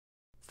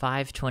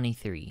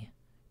523,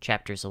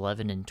 Chapters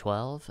 11 and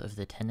 12 of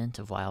The Tenant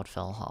of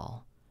Wildfell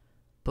Hall.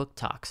 Book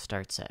talk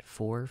starts at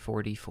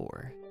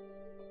 4:44.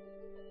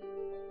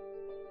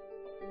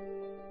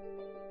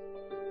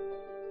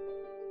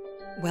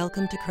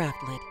 Welcome to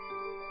Craftlit,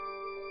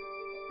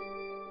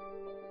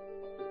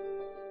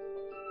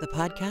 the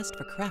podcast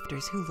for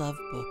crafters who love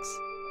books.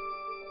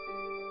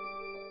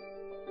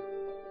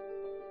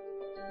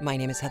 My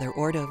name is Heather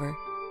Ordover,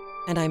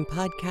 and I'm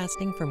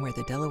podcasting from where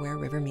the Delaware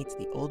River meets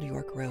the Old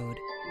York Road,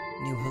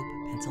 New Hope,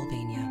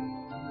 Pennsylvania.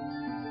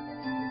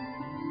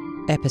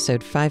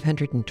 Episode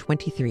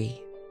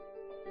 523.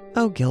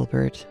 Oh,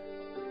 Gilbert.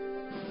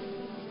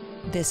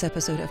 This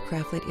episode of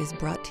Craftlit is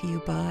brought to you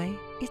by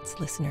its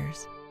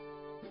listeners.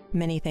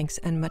 Many thanks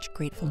and much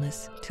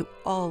gratefulness to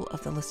all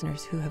of the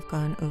listeners who have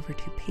gone over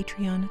to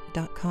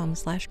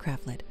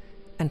patreon.com/craftlit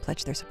and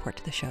pledged their support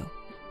to the show.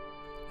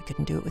 I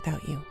couldn't do it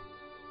without you.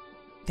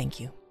 Thank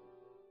you.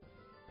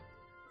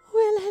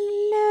 Well,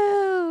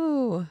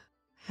 hello.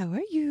 How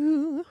are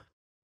you?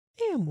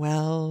 I am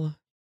well.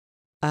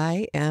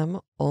 I am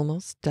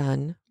almost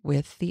done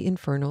with the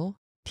infernal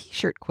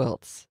t-shirt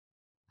quilts.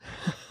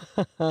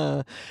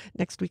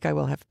 Next week I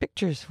will have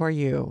pictures for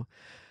you.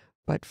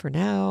 But for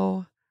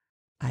now,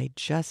 I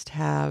just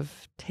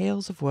have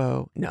Tales of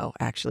Woe. No,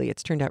 actually,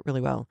 it's turned out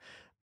really well.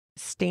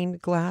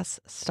 Stained glass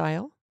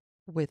style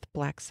with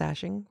black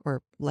sashing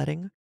or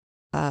leading.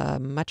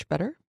 Much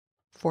better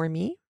for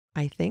me,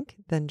 I think,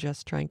 than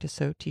just trying to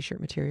sew t-shirt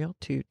material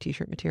to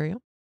t-shirt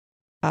material.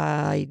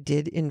 I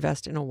did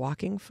invest in a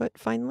walking foot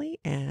finally,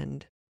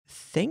 and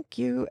thank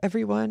you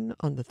everyone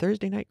on the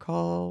Thursday night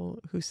call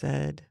who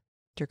said,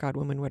 "Dear God,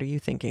 woman, what are you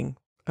thinking?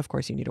 Of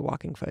course you need a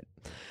walking foot."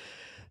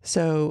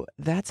 So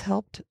that's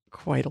helped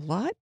quite a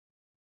lot.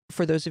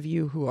 For those of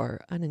you who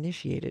are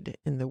uninitiated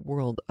in the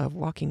world of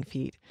walking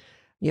feet,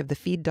 you have the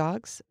feed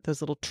dogs,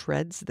 those little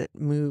treads that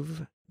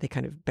move, they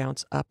kind of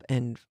bounce up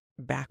and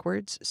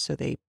backwards, so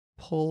they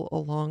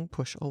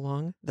push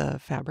along the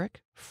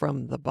fabric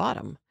from the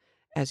bottom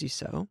as you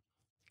sew.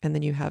 And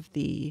then you have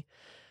the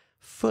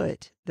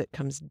foot that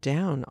comes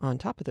down on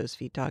top of those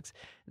feed dogs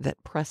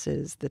that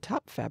presses the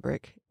top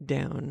fabric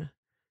down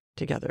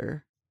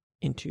together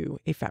into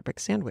a fabric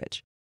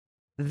sandwich.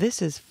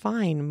 This is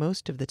fine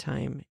most of the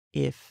time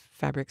if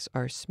fabrics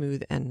are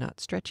smooth and not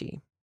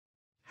stretchy.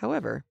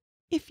 However,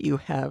 if you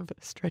have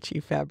stretchy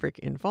fabric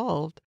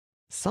involved,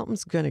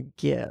 something's going to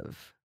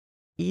give.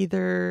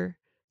 Either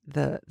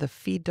the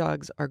feed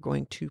dogs are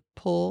going to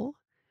pull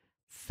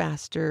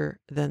faster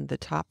than the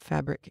top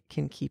fabric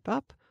can keep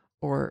up,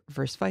 or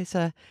vice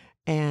versa,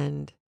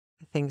 and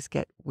things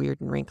get weird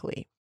and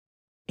wrinkly.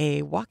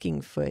 A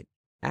walking foot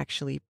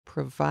actually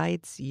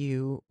provides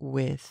you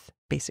with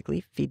basically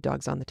feed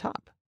dogs on the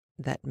top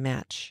that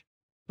match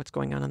what's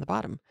going on the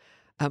bottom.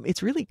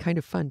 It's really kind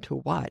of fun to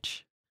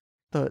watch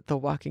the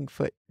walking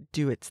foot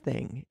do its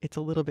thing. It's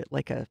a little bit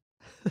like a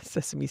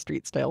Sesame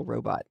Street style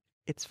robot.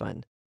 It's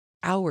fun.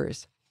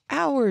 Hours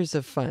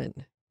of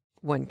fun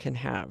one can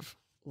have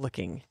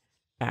looking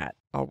at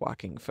a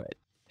walking foot,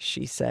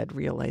 she said,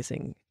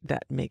 realizing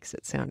that makes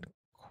it sound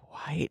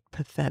quite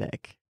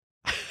pathetic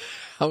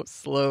how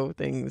slow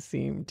things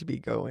seem to be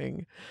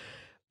going.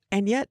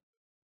 And yet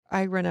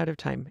I run out of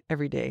time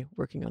every day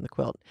working on the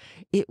quilt.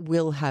 It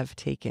will have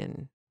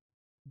taken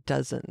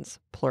dozens,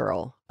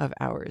 plural, of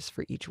hours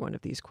for each one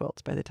of these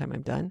quilts by the time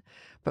I'm done.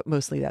 But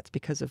mostly that's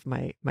because of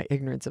my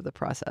ignorance of the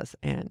process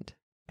and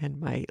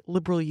my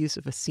liberal use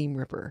of a seam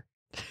ripper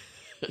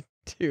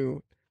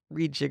to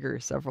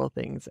rejigger several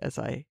things as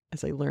I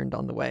learned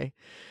on the way.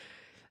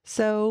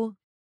 So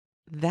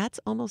that's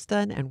almost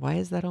done. And why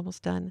is that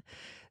almost done?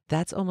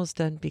 That's almost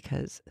done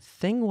because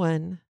thing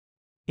one,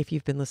 if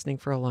you've been listening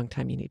for a long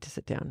time, you need to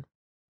sit down.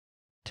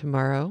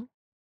 Tomorrow,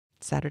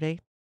 Saturday,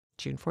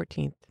 June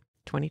 14th,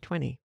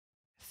 2020,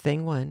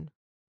 thing one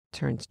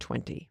turns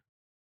 20.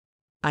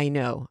 I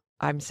know,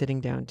 I'm sitting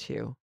down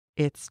too.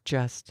 It's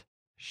just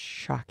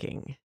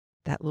shocking.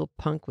 That little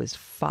punk was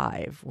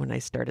 5 when I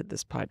started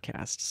this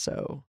podcast,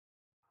 so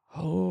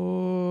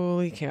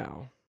holy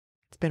cow.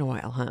 It's been a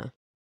while, huh?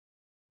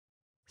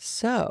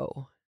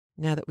 So,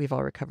 now that we've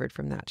all recovered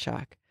from that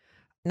shock,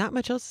 not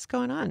much else is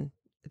going on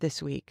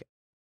this week.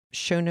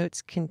 Show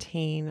notes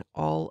contain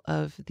all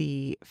of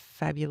the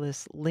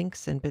fabulous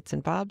links and bits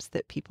and bobs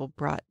that people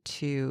brought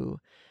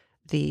to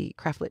the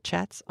Craftlit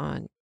chats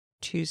on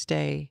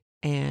Tuesday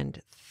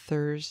and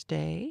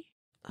Thursday.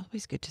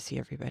 Always good to see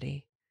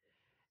everybody.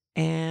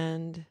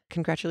 And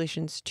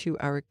congratulations to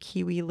our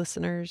Kiwi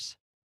listeners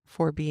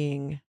for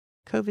being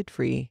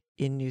COVID-free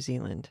in New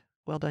Zealand.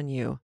 Well done,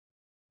 you.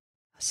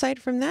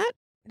 Aside from that,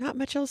 not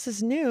much else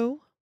is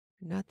new.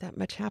 Not that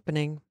much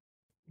happening.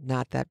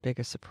 Not that big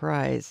a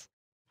surprise.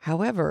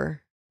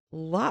 However,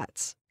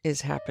 lots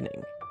is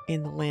happening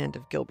in the land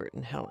of Gilbert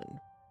and Helen.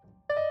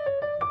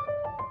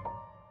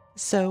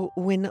 So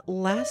when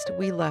last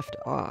we left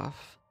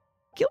off,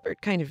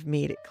 Gilbert kind of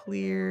made it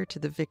clear to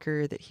the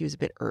vicar that he was a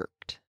bit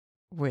irked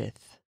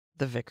with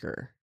the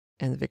vicar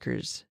and the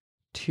vicar's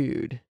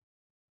tude.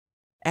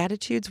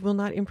 Attitudes will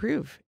not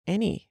improve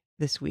any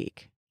this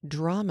week.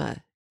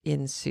 Drama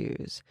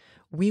ensues.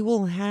 We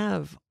will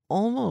have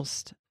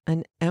almost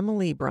an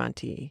Emily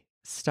Bronte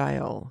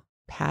style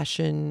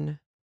passion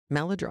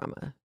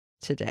melodrama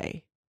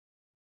today.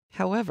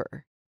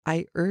 However,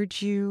 I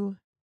urge you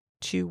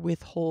to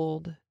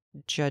withhold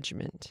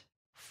judgment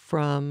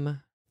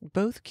from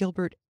both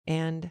Gilbert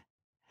and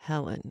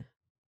Helen.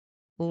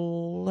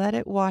 Let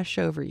it wash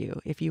over you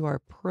if you are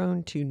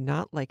prone to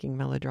not liking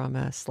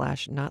melodrama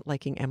 / not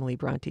liking Emily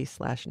Bronte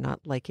 / not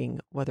liking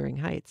Wuthering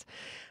Heights.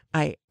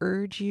 I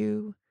urge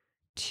you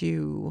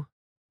to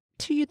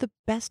the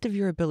best of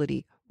your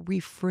ability,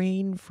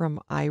 refrain from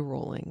eye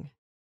rolling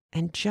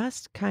and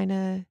just kind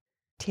of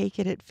take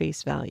it at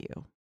face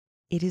value.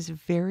 It is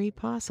very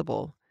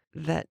possible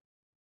that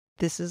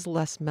this is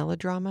less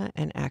melodrama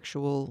and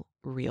actual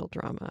real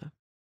drama.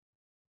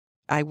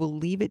 I will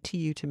leave it to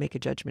you to make a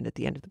judgment at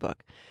the end of the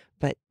book.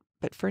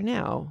 But for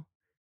now,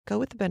 go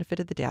with the benefit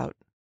of the doubt.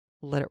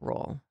 Let it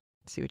roll.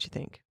 See what you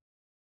think.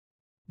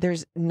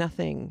 There's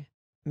nothing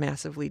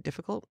massively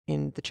difficult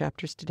in the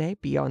chapters today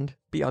beyond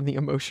the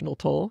emotional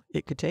toll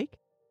it could take.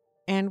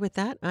 And with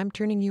that, I'm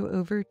turning you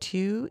over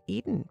to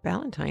Eden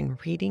Ballantyne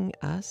reading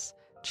us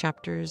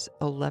chapters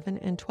 11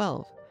 and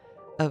 12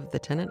 of The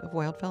Tenant of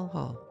Wildfell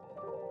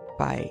Hall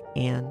by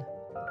Anne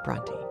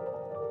Bronte.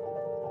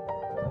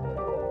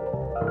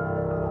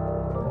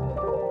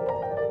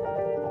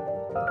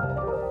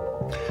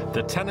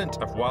 The Tenant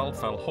of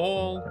Wildfell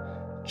Hall,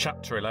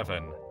 Chapter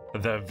 11,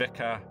 The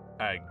Vicar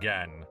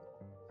Again.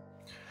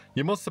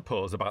 You must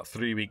suppose about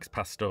 3 weeks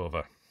passed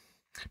over.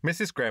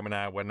 Mrs. Graham and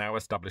I were now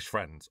established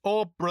friends,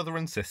 or brother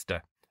and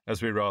sister,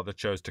 as we rather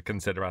chose to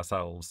consider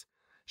ourselves.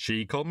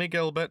 She called me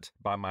Gilbert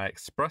by my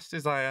express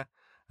desire,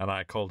 and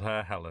I called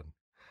her Helen,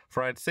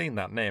 for I had seen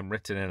that name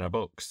written in her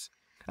books.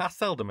 I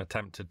seldom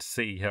attempted to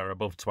see her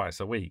above twice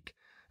a week,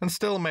 and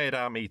still made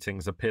our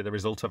meetings appear the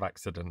result of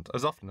accident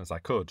as often as I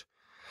could,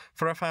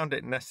 for I found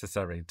it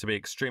necessary to be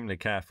extremely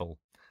careful,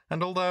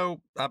 and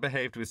although I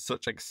behaved with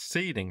such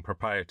exceeding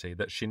propriety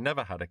that she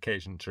never had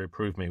occasion to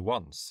reprove me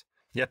once,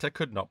 yet I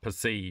could not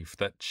perceive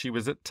that she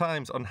was at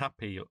times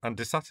unhappy and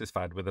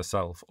dissatisfied with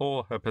herself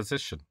or her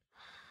position.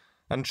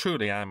 And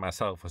truly I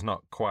myself was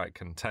not quite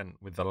content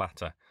with the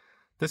latter.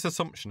 This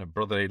assumption of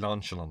brotherly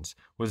nonchalance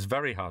was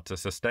very hard to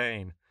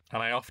sustain,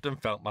 and I often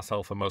felt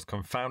myself a most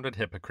confounded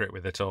hypocrite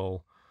with it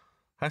all.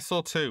 I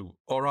saw too,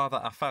 or rather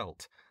I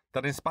felt,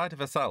 that in spite of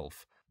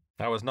herself,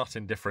 I was not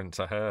indifferent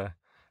to her,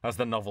 as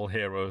the novel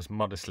heroes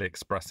modestly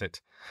express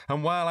it,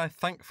 and while I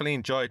thankfully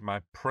enjoyed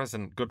my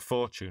present good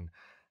fortune,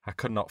 I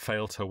could not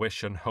fail to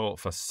wish and hope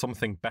for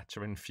something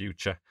better in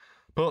future.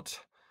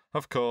 But,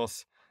 of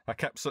course, I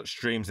kept such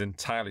dreams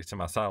entirely to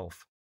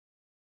myself.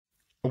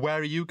 "Where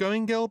are you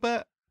going,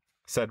 Gilbert?"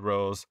 said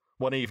Rose,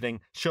 one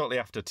evening shortly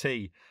after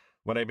tea,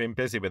 when I had been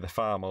busy with the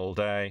farm all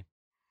day.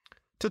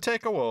 "To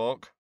take a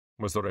walk,"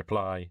 was the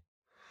reply.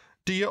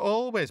 "Do you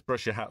always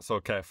brush your hat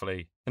so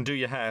carefully, and do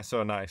your hair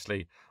so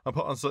nicely, and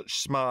put on such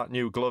smart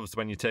new gloves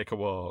when you take a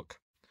walk?"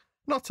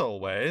 "Not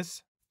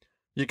always."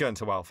 "You're going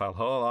to Wildfell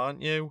Hall,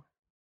 aren't you?"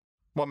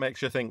 "What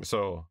makes you think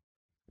so?"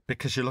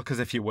 "Because you look as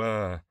if you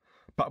were.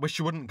 But I wish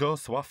you wouldn't go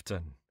so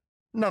often."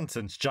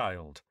 "Nonsense,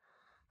 child.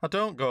 I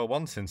don't go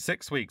once in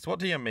 6 weeks. What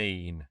do you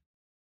mean?"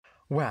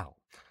 "Well,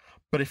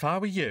 but if I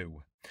were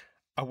you,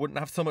 I wouldn't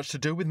have so much to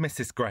do with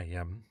Mrs.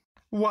 Graham."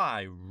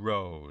 "Why,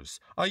 Rose,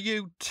 are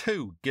you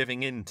too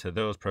giving in to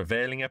those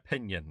prevailing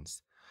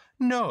opinions?"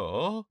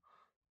 "No,"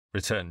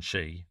 returned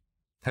she,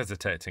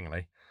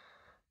 hesitatingly.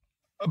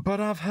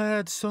 "But I've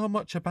heard so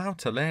much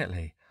about her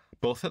lately,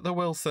 both at the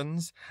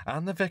Wilsons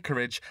and the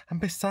vicarage, and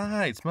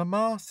besides,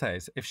 Mamma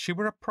says if she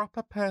were a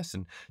proper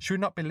person, she would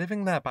not be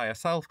living there by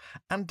herself,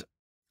 and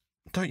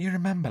don't you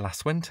remember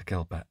last winter,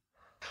 Gilbert?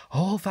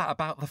 All that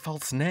about the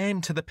false name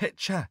to the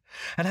picture,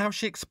 and how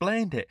she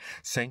explained it,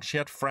 saying she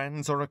had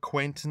friends or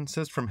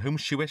acquaintances from whom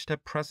she wished her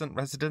present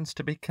residence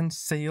to be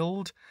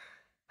concealed,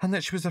 and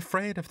that she was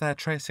afraid of their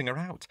tracing her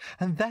out,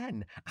 and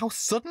then how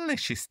suddenly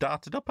she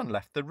started up and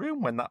left the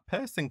room when that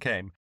person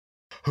came,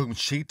 whom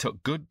she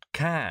took good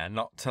care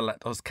not to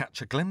let us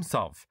catch a glimpse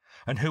of,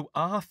 and who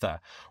Arthur,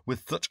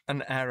 with such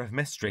an air of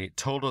mystery,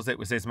 told us it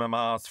was his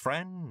mamma's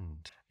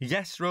friend."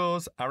 "Yes,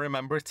 Rose, I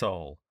remember it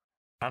all,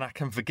 and I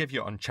can forgive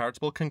you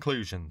uncharitable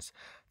conclusions,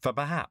 for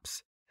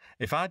perhaps,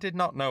 if I did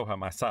not know her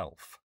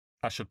myself,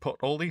 I should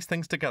put all these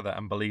things together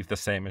and believe the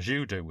same as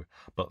you do,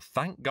 but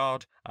thank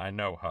God I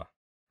know her,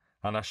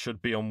 and I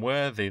should be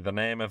unworthy the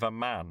name of a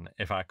man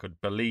if I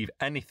could believe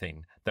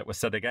anything that was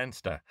said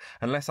against her,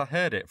 unless I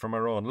heard it from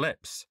her own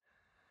lips.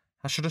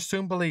 I should as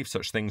soon believe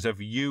such things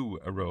of you,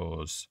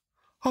 Rose."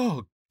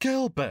 "Oh,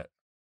 Gilbert!"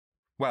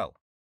 "Well,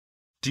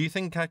 do you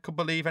think I could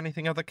believe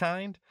anything of the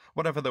kind,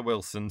 whatever the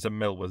Wilsons and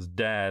Millwards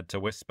dared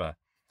to whisper?"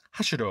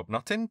 "I should hope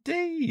not,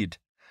 indeed."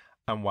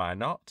 "And why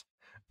not?"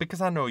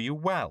 "Because I know you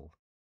well,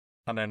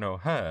 and I know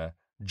her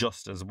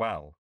just as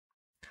well."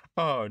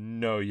 "Oh,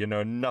 no, you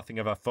know nothing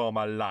of her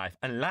former life,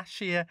 and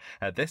last year,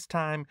 at this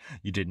time,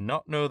 you did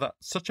not know that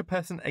such a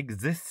person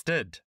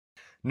existed."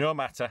 "No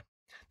matter.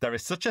 There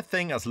is such a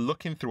thing as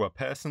looking through a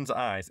person's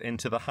eyes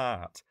into the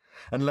heart,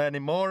 and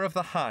learning more of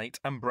the height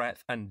and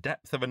breadth and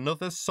depth of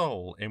another's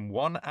soul in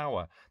 1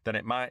 hour than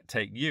it might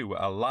take you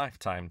a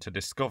lifetime to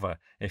discover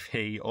if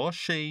he or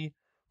she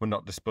were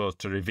not disposed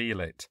to reveal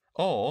it,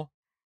 or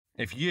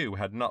if you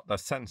had not the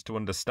sense to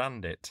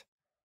understand it.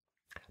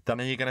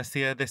 Then are you going to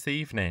see her this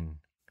evening?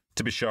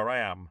 To be sure I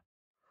am.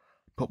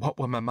 But what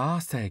will Mamma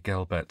say,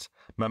 Gilbert?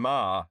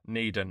 Mamma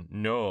needn't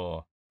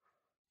know.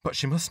 But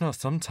she must know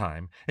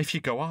sometime, if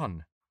you go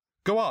on.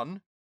 Go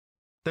on?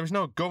 There is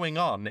no going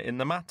on in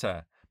the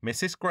matter.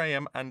 Mrs.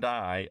 Graham and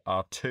I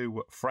are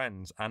 2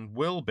 friends, and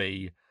will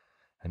be,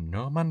 and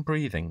no man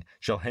breathing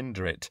shall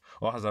hinder it,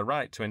 or has a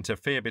right to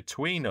interfere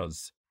between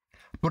us.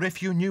 But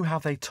if you knew how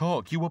they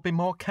talk, you would be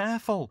more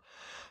careful.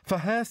 For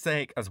her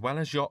sake as well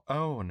as your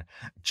own.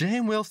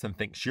 Jane Wilson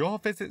thinks your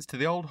visits to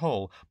the old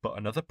hall but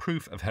another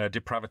proof of her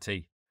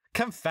depravity.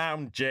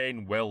 Confound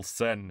Jane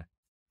Wilson!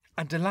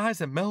 And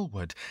Eliza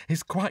Millward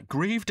is quite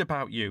grieved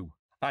about you.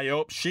 I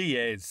hope she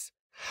is.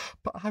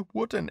 But I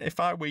wouldn't if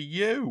I were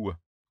you.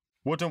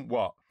 Wouldn't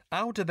what?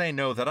 How do they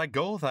know that I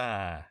go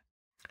there?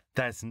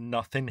 There's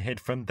nothing hid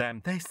from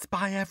them. They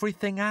spy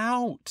everything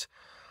out.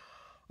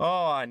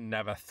 Oh, I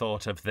never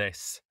thought of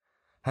this.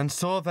 And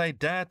so they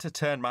dared to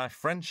turn my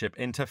friendship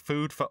into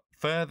food for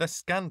further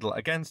scandal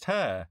against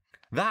her.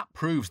 That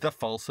proves the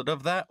falsehood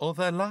of their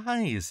other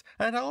lies.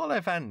 At all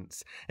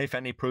events, if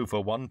any proof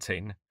were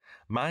wanting,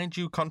 mind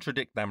you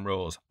contradict them,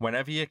 Rose,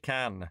 whenever you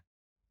can.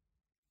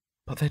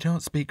 But they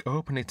don't speak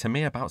openly to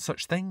me about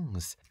such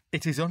things.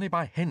 It is only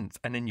by hints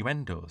and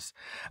innuendos,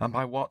 and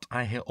by what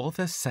I hear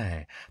others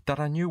say, that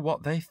I knew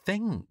what they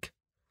think.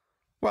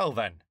 Well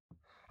then,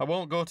 I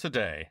won't go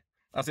today,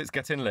 as it's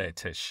getting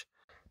latish.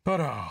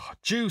 But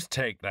Jews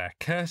take their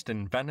cursed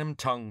envenomed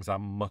tongues, I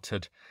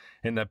muttered,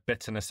 in the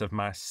bitterness of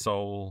my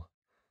soul.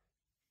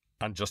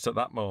 And just at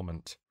that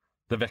moment,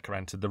 the vicar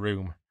entered the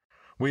room.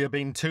 We had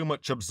been too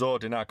much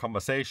absorbed in our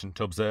conversation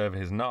to observe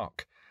his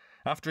knock.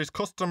 After his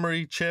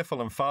customary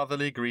cheerful and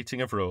fatherly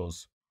greeting of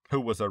Rose, who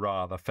was a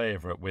rather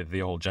favourite with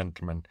the old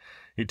gentleman,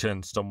 he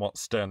turned somewhat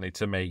sternly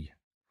to me.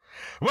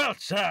 "Well,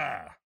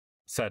 sir,"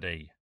 said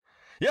he,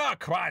 "you're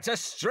quite a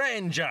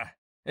stranger.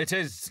 It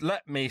is,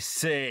 let me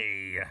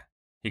see,"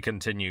 he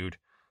continued,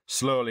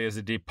 slowly as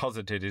he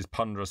deposited his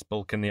ponderous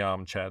bulk in the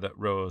armchair that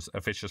Rose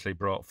officiously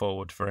brought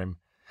forward for him.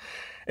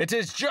 "It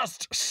is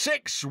just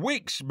 6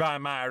 weeks by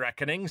my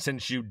reckoning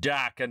since you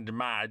darkened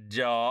my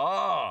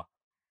door."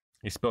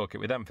 He spoke it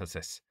with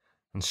emphasis,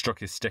 and struck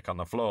his stick on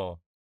the floor.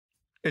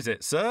 "Is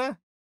it, sir?"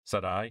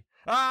 said I.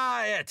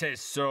 "Aye, it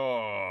is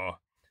so,"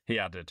 he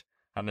added,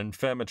 an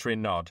infirmatory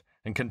nod,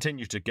 and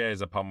continued to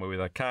gaze upon me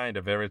with a kind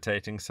of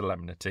irritating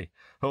solemnity,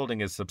 holding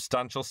his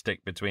substantial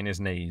stick between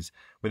his knees,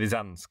 with his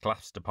hands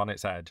clasped upon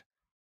its head.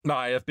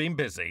 "I have been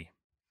busy,"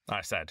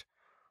 I said,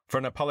 for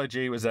an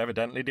apology was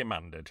evidently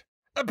demanded.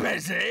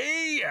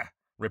 "Busy?"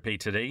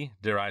 repeated he,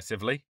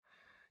 derisively.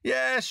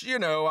 "Yes, you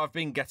know, I've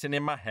been getting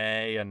in my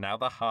hay, and now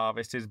the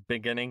harvest is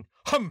beginning."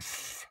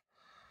 "Humph!"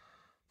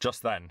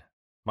 Just then,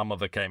 my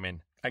mother came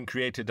in, and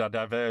created a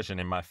diversion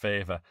in my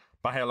favour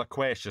by her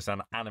loquacious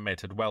and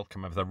animated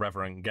welcome of the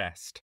reverend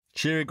guest.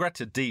 She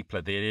regretted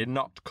deeply that he had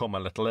not come a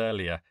little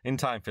earlier, in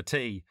time for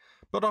tea,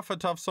 but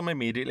offered to have some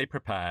immediately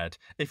prepared,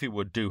 if he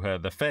would do her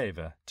the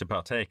favour to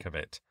partake of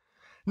it.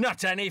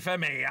 "Not any for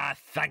me, I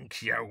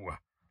thank you,"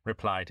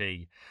 replied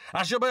he.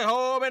 "I shall be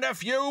home in a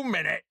few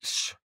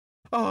minutes."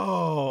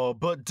 "Oh,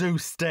 but do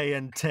stay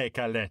and take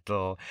a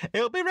little.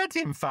 It'll be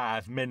ready in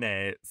 5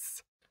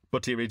 minutes.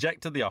 But he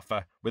rejected the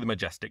offer with a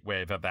majestic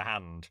wave of the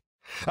hand.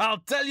 "I'll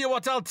tell you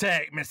what I'll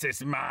take,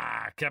 Mrs.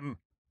 Markham,"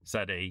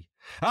 said he.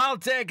 "I'll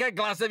take a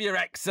glass of your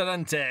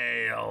excellent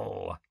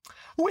ale."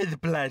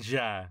 "With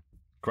pleasure,"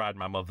 cried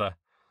my mother,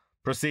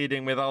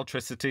 proceeding with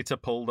alacrity to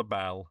pull the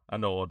bell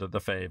and order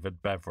the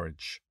favoured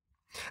beverage.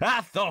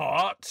 "I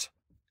thought,"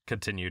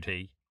 continued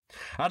he,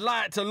 "I'd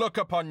like to look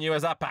upon you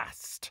as I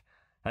passed,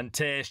 and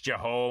taste your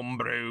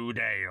home-brewed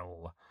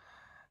ale.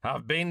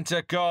 I've been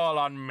to call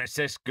on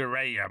Mrs.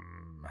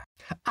 Graham."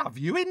 "Have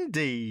you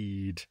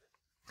indeed?"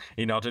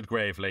 He nodded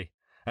gravely,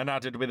 and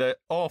added with an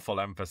awful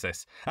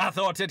emphasis, "I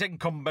thought it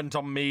incumbent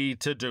on me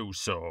to do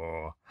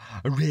so."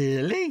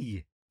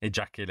 "Really?"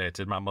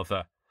 ejaculated my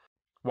mother.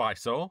 "Why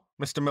so,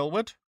 Mr.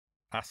 Millward?"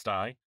 asked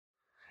I.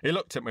 He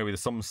looked at me with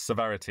some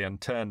severity and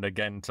turned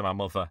again to my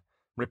mother,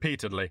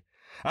 repeatedly,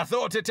 "I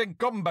thought it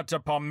incumbent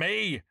upon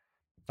me,"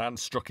 and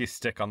struck his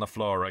stick on the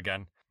floor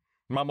again.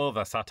 My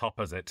mother sat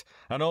opposite,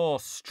 an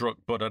awe-struck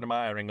but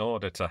admiring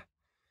auditor.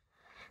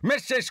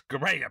 "Mrs.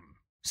 Graham,"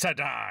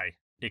 said I,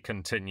 he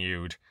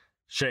continued,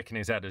 shaking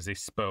his head as he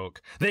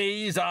spoke,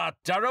 "these are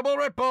terrible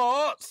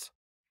reports."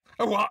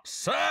 "What,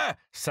 sir?"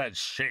 said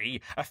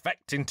she,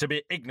 affecting to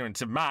be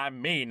ignorant of my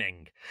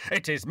meaning.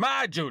 "It is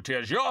my duty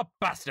as your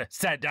pastor,"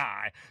 said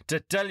I, "to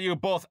tell you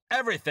both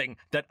everything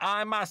that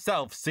I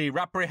myself see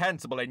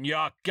reprehensible in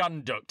your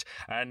conduct,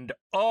 and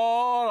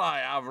all I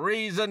have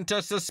reason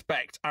to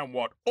suspect, and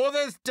what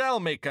others tell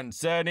me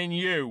concerning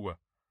you."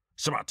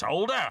 So I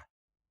told her.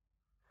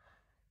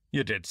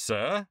 "You did,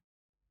 sir?"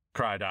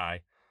 cried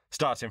I,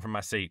 starting from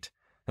my seat,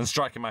 and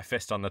striking my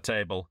fist on the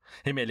table,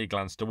 he merely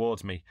glanced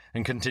towards me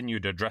and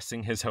continued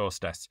addressing his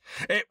hostess.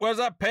 "It was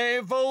a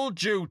painful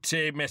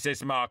duty,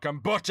 Mrs. Markham,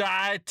 but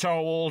I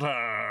told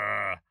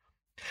her."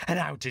 "And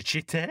how did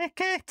she take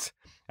it?"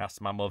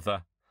 asked my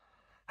mother.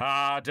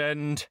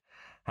 "Hardened.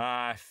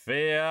 I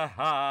fear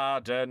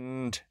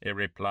hardened," he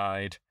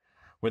replied,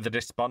 with a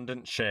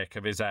despondent shake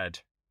of his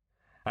head.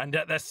 "And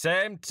at the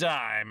same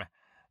time,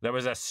 there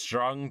was a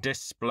strong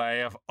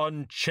display of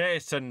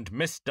unchastened,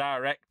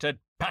 misdirected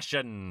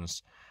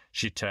passions.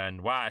 She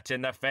turned white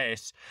in the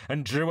face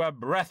and drew her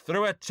breath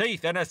through her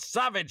teeth in a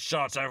savage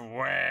sort of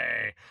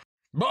way.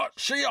 But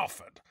she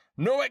offered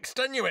no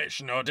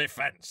extenuation or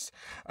defence,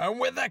 and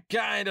with a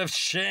kind of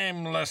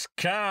shameless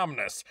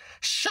calmness,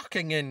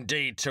 shocking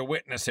indeed to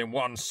witness in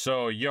one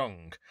so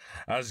young,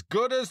 as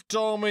good as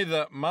told me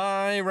that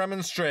my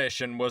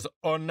remonstration was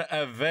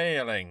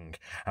unavailing,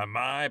 and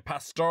my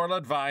pastoral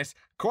advice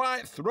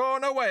quite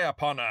thrown away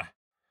upon her.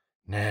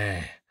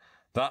 Nay,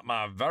 that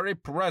my very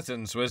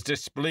presence was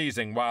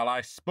displeasing while I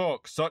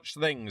spoke such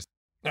things,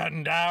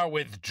 and I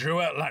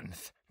withdrew at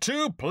length,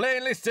 too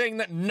plainly seeing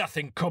that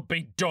nothing could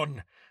be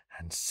done,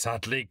 and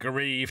sadly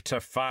grieved to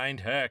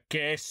find her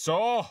case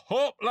so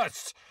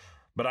hopeless.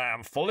 But I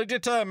am fully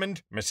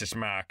determined, Mrs.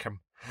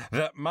 Markham,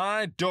 that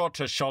my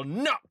daughter shall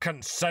not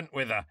consent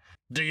with her.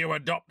 Do you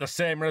adopt the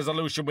same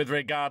resolution with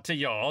regard to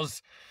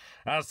yours?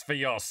 As for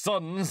your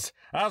sons,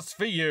 as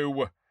for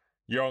you,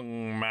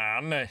 young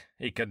man,"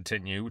 he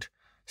continued,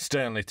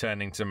 sternly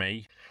turning to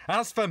me.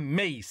 "As for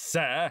me,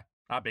 sir,"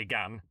 I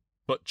began,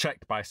 but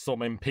checked by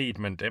some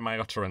impediment in my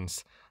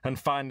utterance, and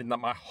finding that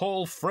my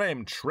whole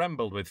frame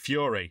trembled with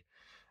fury,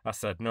 I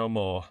said no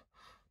more,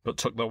 but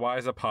took the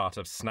wiser part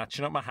of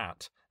snatching up my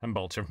hat and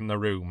bolting from the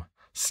room,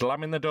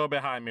 slamming the door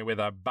behind me with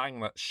a bang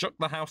that shook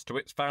the house to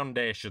its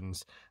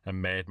foundations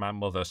and made my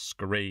mother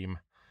scream,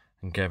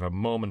 and gave a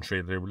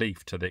momentary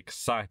relief to the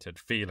excited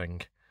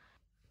feeling.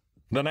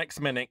 The next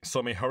minute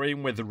saw me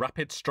hurrying with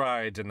rapid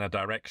strides in the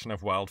direction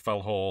of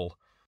Wildfell Hall.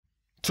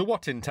 To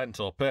what intent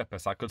or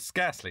purpose I could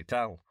scarcely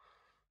tell,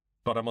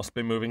 but I must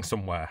be moving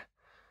somewhere,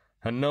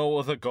 and no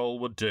other goal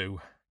would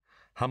do.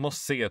 I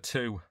must see her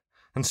too,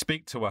 and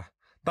speak to her,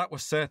 that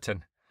was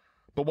certain.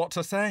 But what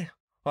to say,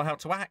 or how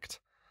to act,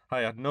 I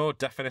had no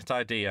definite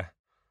idea.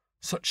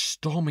 Such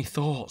stormy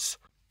thoughts,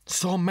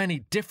 so many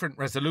different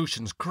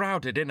resolutions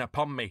crowded in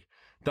upon me,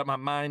 that my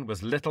mind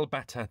was little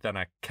better than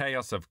a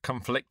chaos of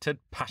conflicted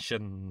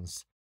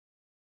passions.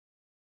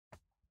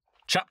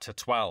 Chapter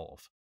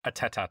 12. A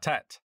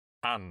tête-à-tête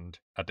and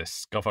a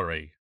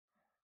discovery.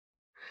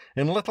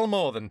 In little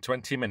more than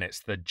 20 minutes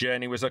the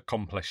journey was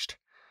accomplished.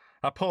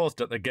 I paused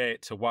at the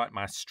gate to wipe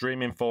my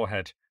streaming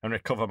forehead and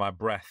recover my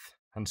breath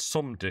and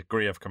some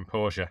degree of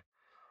composure.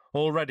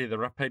 Already the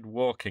rapid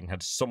walking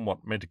had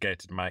somewhat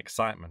mitigated my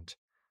excitement,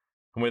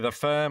 and with a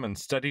firm and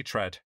steady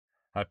tread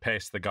I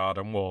paced the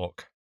garden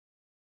walk.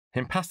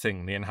 In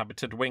passing the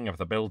inhabited wing of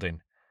the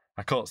building,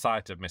 I caught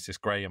sight of Mrs.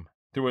 Graham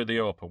through the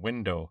open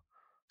window,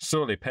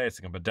 slowly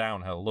pacing up and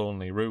down her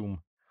lonely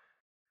room.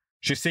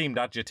 She seemed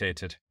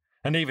agitated,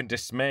 and even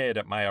dismayed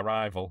at my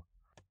arrival,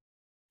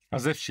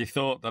 as if she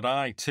thought that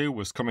I too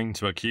was coming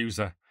to accuse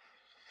her.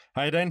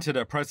 I had entered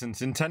her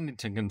presence intending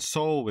to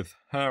console with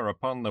her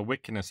upon the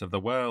wickedness of the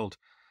world,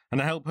 and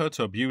help her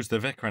to abuse the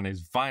vicar and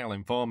his vile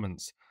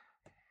informants.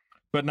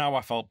 But now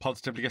I felt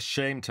positively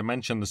ashamed to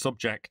mention the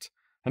subject,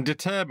 and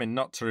determined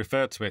not to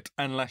refer to it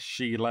unless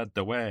she led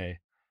the way.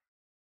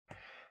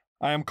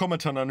 "I am come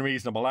at an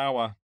unreasonable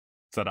hour,"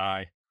 said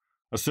I,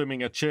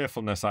 assuming a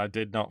cheerfulness I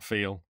did not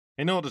feel,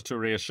 in order to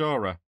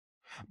reassure her.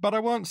 "But I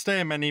won't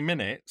stay many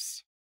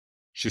minutes."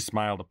 She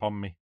smiled upon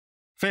me,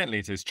 faintly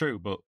it is true,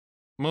 but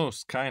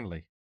most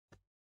kindly.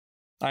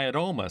 I had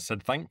almost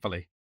said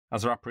thankfully,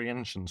 as her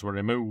apprehensions were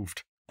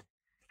removed.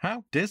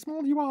 "How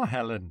dismal you are,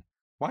 Helen!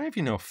 Why have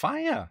you no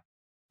fire?"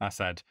 I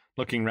said,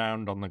 looking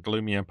round on the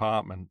gloomy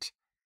apartment.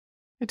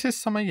 "It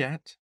is summer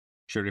yet,"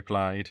 she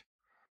replied.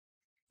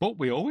 "But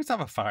we always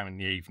have a fire in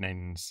the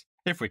evenings,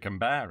 if we can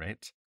bear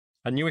it,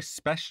 and you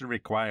especially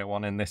require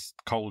one in this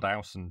cold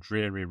house and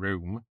dreary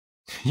room.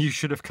 You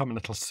should have come a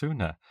little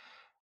sooner,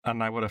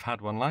 and I would have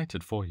had one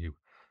lighted for you.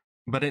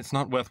 But it's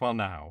not worthwhile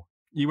now.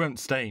 You won't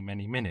stay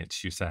many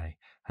minutes, you say,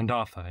 and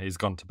Arthur is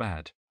gone to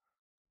bed.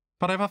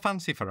 But I've a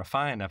fancy for a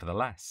fire,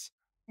 nevertheless.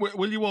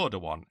 Will you order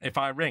one, if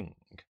I ring?"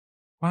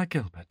 "Why,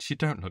 Gilbert, you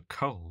don't look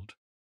cold,"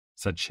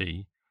 said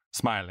she,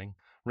 smiling,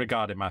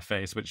 regarding my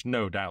face, which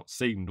no doubt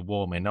seemed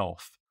warm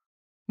enough.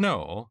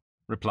 "No,"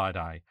 replied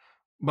I,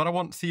 "but I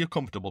want to see you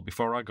comfortable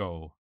before I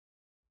go."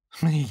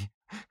 "Me,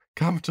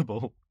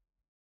 comfortable?"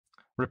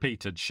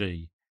 repeated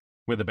she,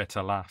 with a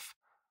bitter laugh,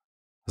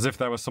 as if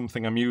there was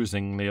something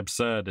amusingly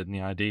absurd in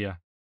the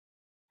idea.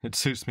 "It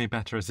suits me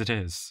better as it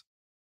is,"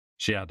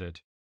 she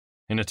added,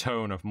 in a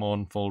tone of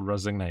mournful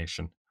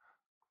resignation.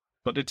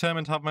 But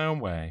determined to have my own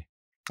way,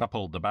 I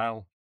pulled the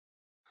bell.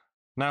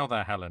 "Now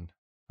there, Helen,"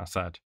 I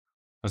said,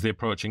 as the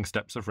approaching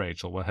steps of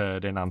Rachel were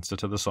heard in answer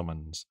to the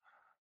summons.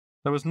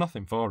 There was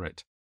nothing for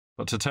it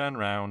but to turn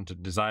round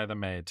and desire the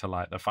maid to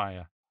light the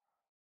fire.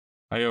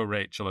 I owe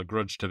Rachel a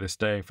grudge to this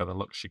day for the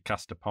look she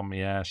cast upon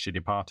me ere she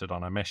departed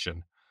on her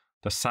mission.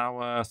 The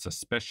sour,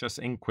 suspicious,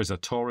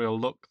 inquisitorial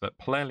look that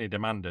plainly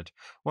demanded,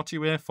 "What are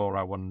you here for,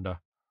 I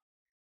wonder?"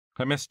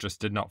 Her mistress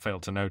did not fail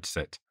to notice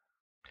it,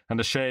 and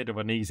a shade of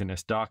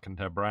uneasiness darkened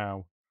her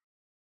brow.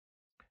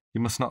 "You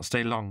must not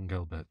stay long,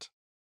 Gilbert,"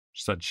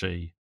 said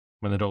she,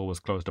 when the door was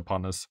closed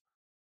upon us.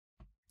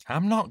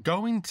 "I'm not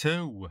going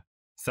to,"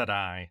 said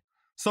I,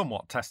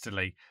 somewhat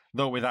testily,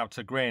 though without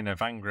a grain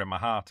of anger in my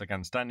heart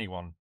against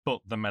anyone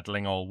but the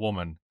meddling old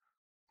woman.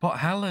 "But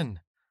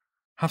Helen,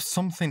 have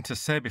something to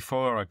say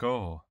before I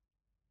go."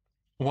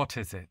 "What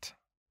is it?"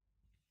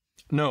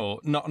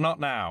 "No, not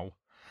now.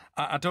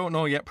 I don't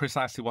know yet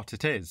precisely what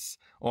it is,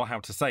 or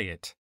how to say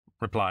it,"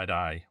 replied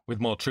I,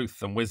 with more truth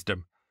than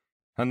wisdom.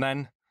 And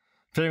then,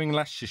 fearing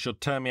lest she should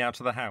turn me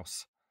out of the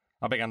house,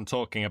 I began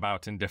talking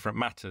about indifferent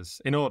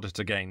matters, in order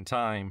to gain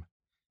time.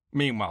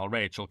 Meanwhile,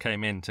 Rachel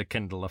came in to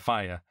kindle a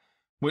fire,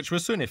 which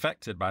was soon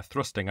effected by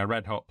thrusting a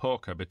red-hot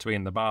poker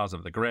between the bars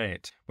of the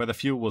grate, where the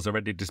fuel was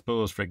already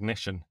disposed for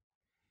ignition.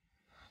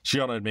 She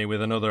honoured me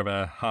with another of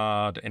her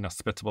hard,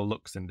 inhospitable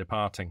looks in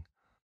departing,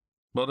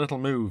 but little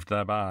moved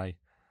thereby.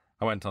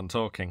 I went on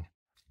talking,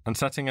 and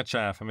setting a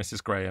chair for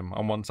Mrs. Graham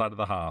on one side of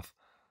the hearth,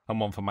 and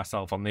one for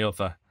myself on the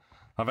other,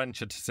 I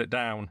ventured to sit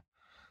down,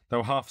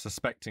 though half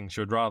suspecting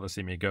she would rather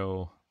see me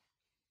go.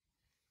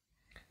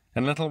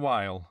 In a little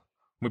while,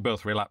 we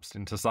both relapsed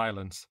into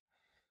silence,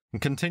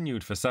 and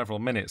continued for several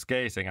minutes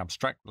gazing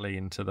abstractedly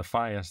into the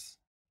fires.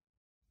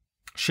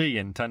 She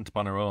intent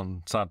upon her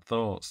own sad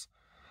thoughts,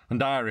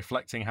 and I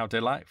reflecting how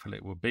delightful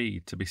it would be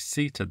to be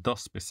seated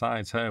thus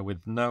beside her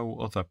with no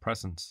other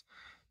presence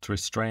to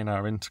restrain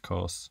our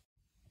intercourse,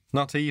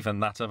 not even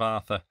that of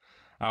Arthur,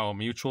 our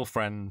mutual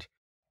friend,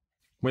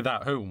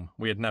 without whom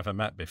we had never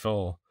met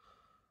before.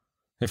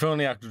 If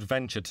only I could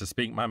venture to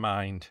speak my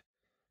mind,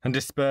 and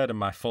disburden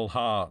my full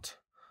heart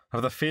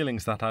of the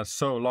feelings that had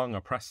so long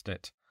oppressed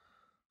it,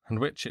 and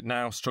which it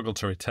now struggled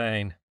to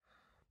retain,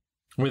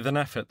 with an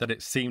effort that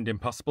it seemed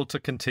impossible to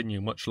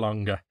continue much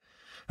longer,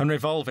 and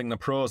revolving the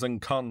pros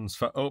and cons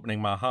for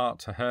opening my heart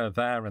to her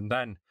there and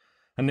then,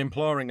 and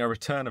imploring a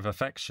return of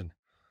affection,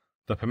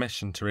 the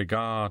permission to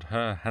regard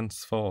her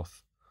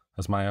henceforth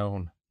as my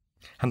own,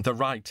 and the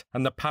right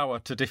and the power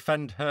to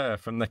defend her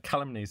from the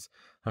calumnies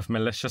of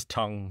malicious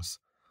tongues.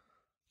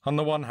 On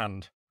the one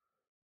hand,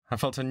 I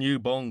felt a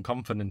new-born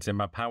confidence in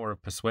my power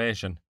of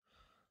persuasion,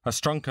 a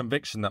strong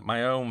conviction that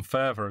my own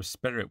fervour of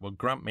spirit would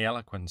grant me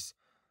eloquence,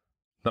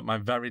 that my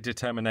very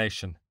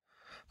determination,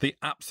 the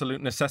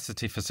absolute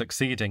necessity for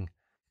succeeding,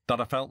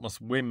 that I felt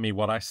must win me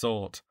what I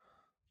sought,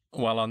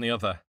 while on the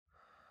other,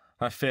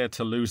 I feared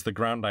to lose the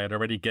ground I had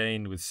already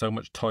gained with so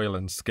much toil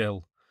and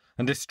skill,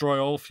 and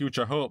destroy all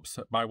future hopes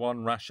by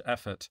one rash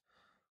effort,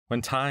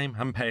 when time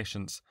and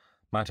patience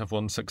might have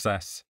won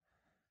success.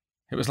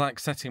 It was like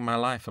setting my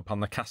life upon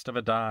the cast of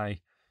a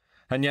die,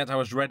 and yet I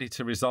was ready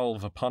to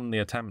resolve upon the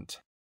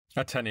attempt.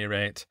 At any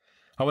rate,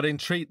 I would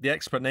entreat the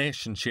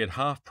explanation she had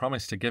half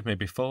promised to give me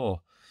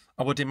before.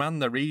 I would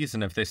demand the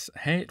reason of this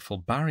hateful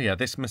barrier,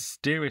 this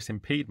mysterious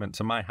impediment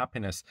to my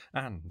happiness,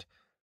 and,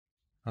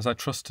 as I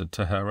trusted,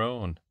 to her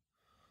own.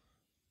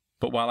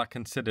 But while I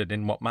considered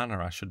in what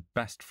manner I should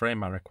best frame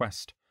my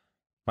request,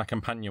 my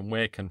companion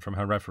wakened from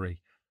her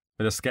reverie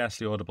with a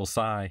scarcely audible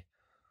sigh,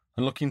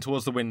 and looking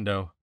towards the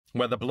window,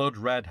 where the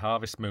blood-red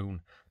harvest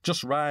moon,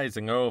 just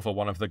rising over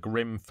one of the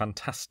grim,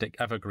 fantastic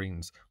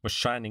evergreens, was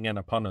shining in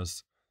upon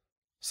us,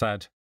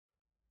 said,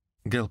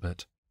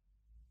 "Gilbert,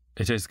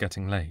 it is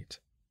getting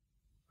late."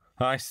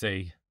 "I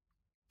see,"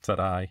 said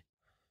I.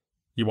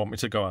 "You want me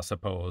to go, I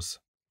suppose.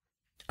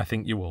 I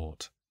think you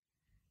ought.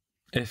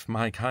 If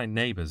my kind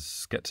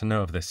neighbours get to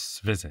know of this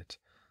visit,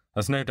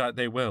 as no doubt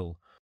they will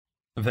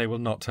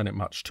not turn it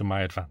much to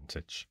my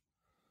advantage."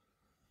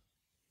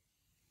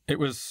 It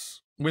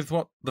was with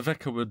what the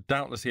vicar would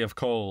doubtlessly have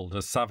called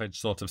a savage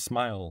sort of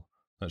smile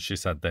that she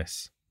said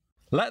this.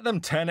 "Let them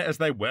turn it as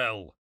they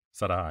will,"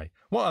 said I.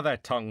 "What are their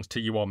tongues to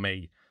you or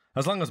me?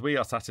 As long as we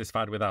are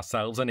satisfied with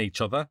ourselves and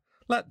each other,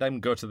 let them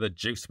go to the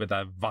deuce with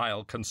their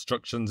vile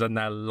constructions and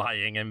their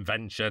lying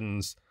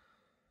inventions."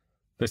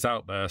 This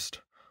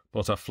outburst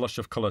brought a flush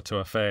of colour to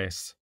her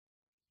face.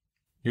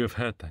 "You have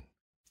heard, then,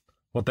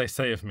 what they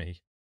say of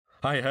me?"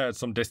 "I heard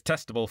some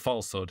detestable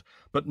falsehood,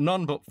 but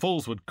none but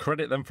fools would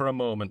credit them for a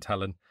moment,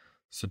 Helen,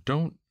 so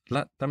don't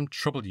let them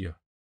trouble you."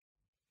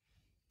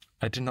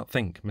 "I did not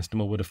think Mr.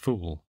 Mulwood a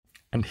fool,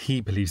 and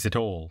he believes it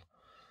all.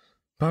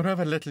 But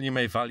however little you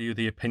may value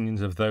the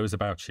opinions of those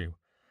about you,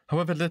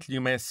 however little you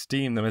may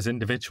esteem them as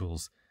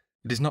individuals,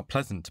 it is not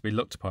pleasant to be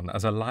looked upon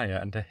as a liar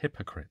and a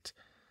hypocrite,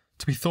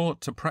 to be thought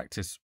to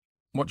practise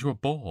what you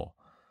abhor,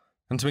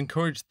 and to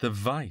encourage the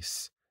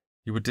vice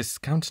you would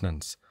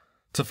discountenance,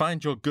 to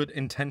find your good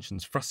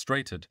intentions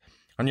frustrated,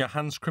 and your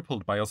hands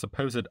crippled by your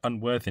supposed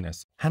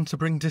unworthiness, and to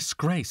bring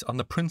disgrace on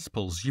the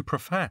principles you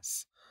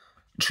profess.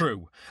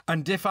 True,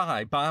 and if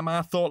I, by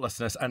my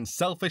thoughtlessness and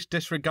selfish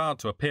disregard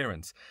to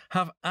appearance,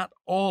 have at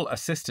all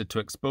assisted to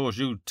expose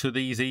you to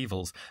these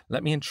evils,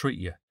 let me entreat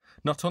you,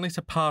 not only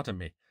to pardon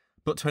me,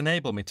 but to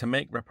enable me to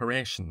make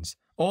reparations,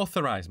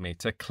 authorise me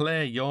to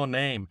clear your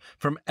name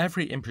from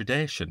every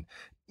imputation,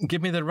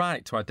 give me the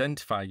right to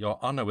identify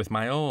your honour with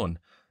my own,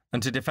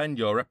 and to defend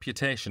your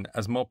reputation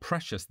as more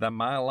precious than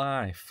my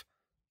life.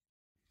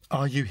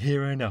 Are you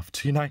hero enough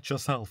to unite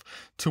yourself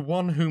to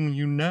one whom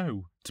you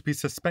know to be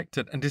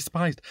suspected and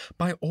despised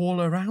by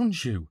all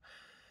around you,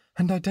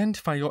 and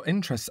identify your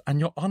interests and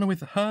your honour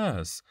with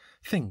hers?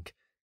 Think,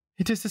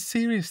 it is a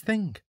serious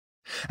thing.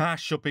 I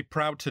should be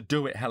proud to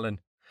do it, Helen.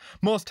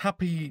 Most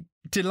happy,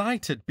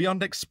 delighted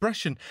beyond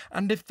expression,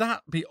 and if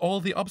that be all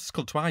the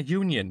obstacle to our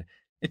union,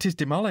 it is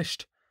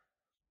demolished.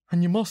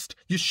 And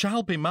you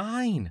shall be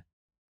mine.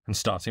 And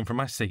starting from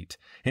my seat,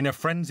 in a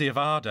frenzy of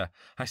ardour,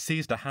 I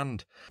seized her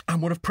hand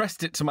and would have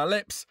pressed it to my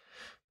lips,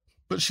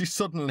 but she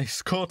suddenly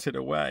scouted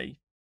away,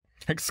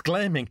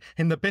 exclaiming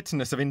in the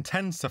bitterness of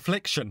intense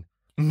affliction,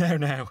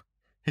 No,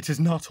 it is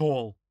not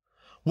all.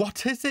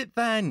 What is it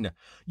then?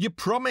 You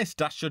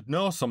promised I should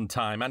know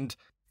sometime, and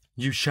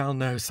you shall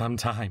know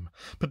sometime,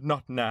 but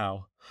not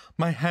now.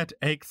 My head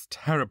aches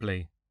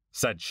terribly,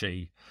 said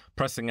she,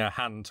 pressing her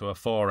hand to her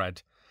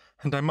forehead,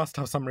 and I must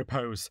have some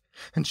repose,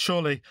 and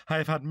surely I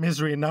have had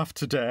misery enough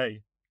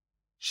today,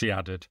 she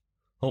added,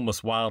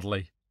 almost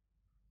wildly.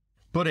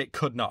 But it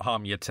could not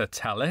harm you to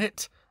tell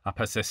it, I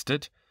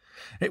persisted.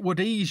 It would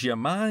ease your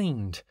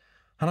mind,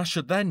 and I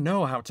should then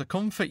know how to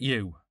comfort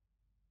you.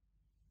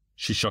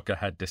 She shook her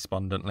head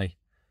despondently.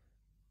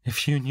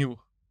 If you knew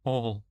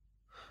all,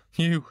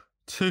 you,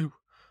 too,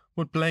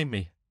 would blame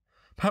me,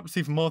 perhaps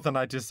even more than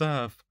I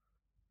deserve.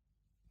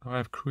 Though I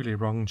have cruelly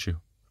wronged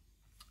you,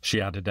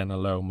 she added in a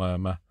low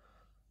murmur,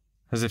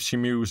 as if she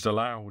mused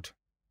aloud.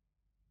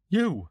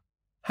 You,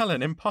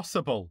 Helen,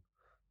 impossible.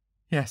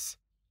 Yes,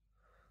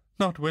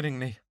 not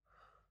willingly,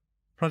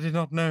 for I did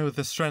not know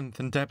the strength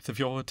and depth of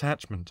your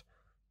attachment.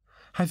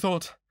 I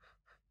thought,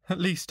 at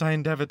least I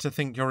endeavoured to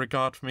think your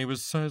regard for me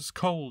was as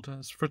cold,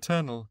 as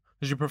fraternal,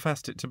 as you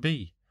professed it to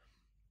be.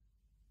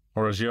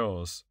 Or as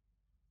yours,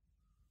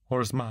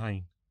 or as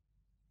mine,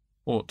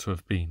 ought to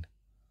have been.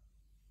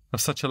 Of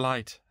such a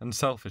light and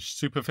selfish,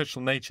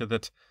 superficial nature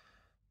that,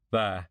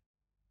 there,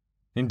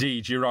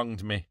 indeed you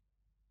wronged me.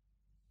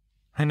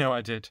 I know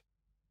I did,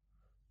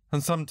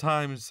 and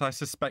sometimes I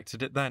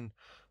suspected it then,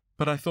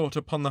 but I thought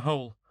upon the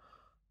whole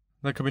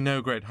there could be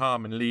no great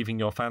harm in leaving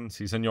your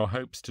fancies and your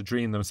hopes to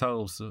dream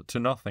themselves to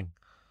nothing,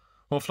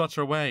 or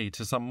flutter away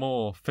to some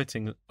more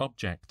fitting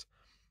object,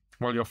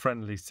 while your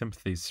friendly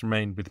sympathies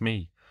remained with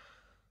me.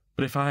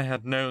 But if I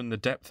had known the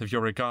depth of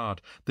your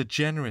regard, the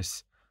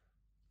generous,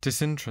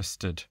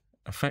 disinterested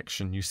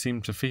affection you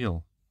seem to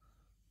feel.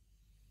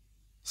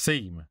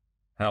 Seem,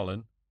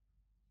 Helen,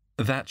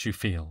 that you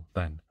feel,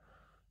 then,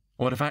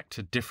 I would have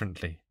acted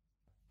differently.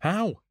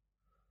 How?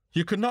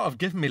 You could not have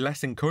given me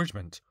less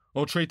encouragement,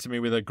 or treated me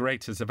with a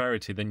greater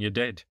severity than you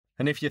did.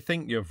 And if you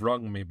think you have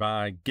wronged me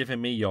by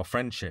giving me your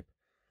friendship,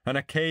 and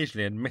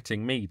occasionally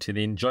admitting me to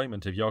the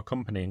enjoyment of your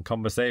company and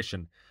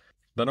conversation,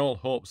 then all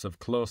hopes of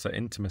closer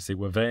intimacy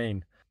were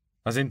vain,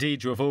 as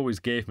indeed you have always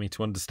gave me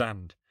to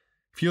understand.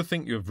 If you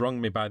think you have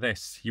wronged me by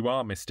this, you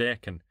are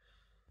mistaken,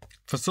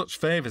 for such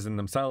favours in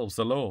themselves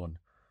alone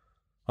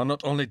are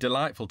not only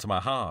delightful to my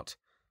heart,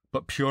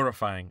 but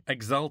purifying,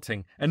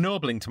 exalting,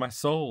 ennobling to my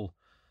soul,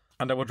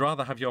 and I would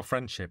rather have your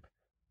friendship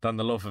than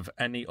the love of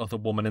any other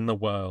woman in the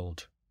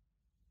world.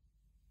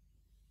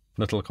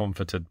 Little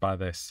comforted by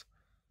this,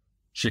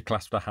 she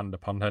clasped her hand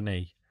upon her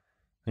knee,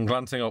 and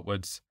glancing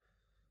upwards,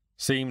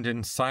 seemed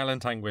in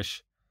silent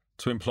anguish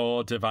to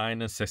implore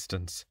divine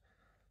assistance.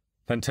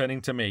 Then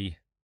turning to me,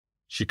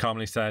 she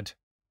calmly said,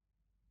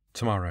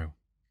 Tomorrow,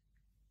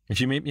 if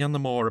you meet me on the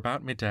moor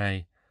about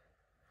midday,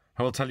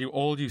 I will tell you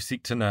all you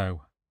seek to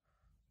know,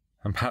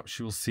 and perhaps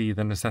you will see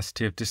the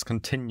necessity of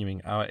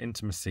discontinuing our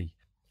intimacy,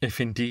 if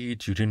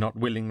indeed you do not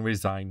willingly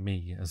resign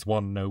me as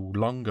one no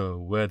longer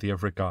worthy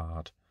of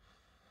regard.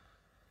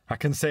 I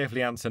can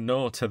safely answer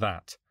no to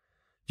that.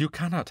 You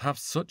cannot have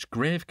such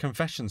grave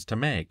confessions to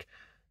make.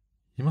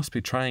 You must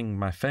be trying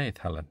my faith,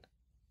 Helen.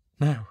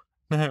 No,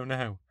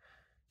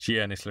 she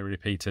earnestly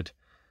repeated.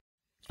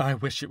 I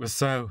wish it was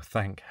so,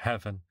 thank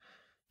heaven,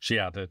 she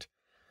added.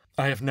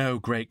 I have no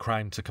great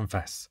crime to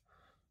confess,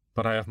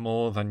 but I have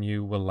more than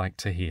you will like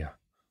to hear,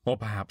 or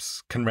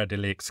perhaps can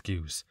readily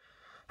excuse,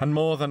 and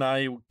more than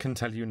I can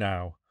tell you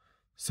now,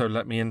 so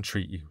let me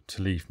entreat you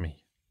to leave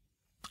me.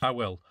 I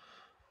will,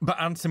 but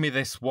answer me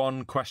this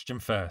one question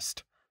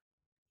first.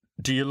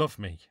 Do you love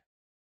me?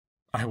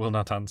 I will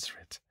not answer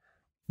it.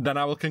 Then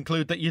I will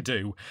conclude that you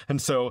do,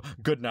 and so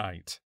good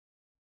night.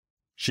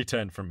 She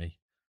turned from me,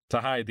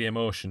 to hide the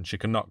emotion she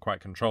could not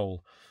quite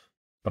control,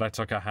 but I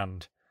took her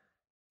hand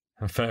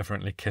and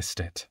fervently kissed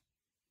it.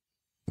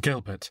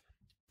 Gilbert,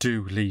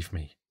 do leave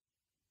me,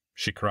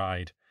 she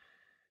cried,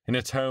 in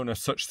a tone of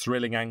such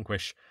thrilling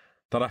anguish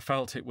that I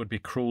felt it would be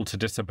cruel to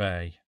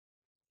disobey.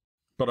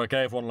 But I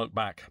gave one look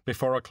back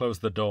before I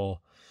closed the door,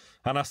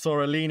 and I saw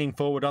her leaning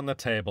forward on the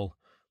table,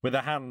 with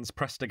her hands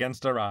pressed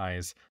against her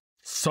eyes,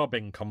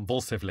 sobbing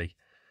convulsively.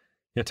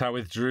 Yet I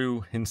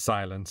withdrew in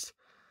silence.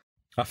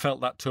 I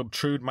felt that to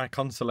obtrude my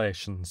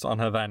consolations on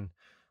her then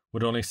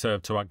would only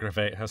serve to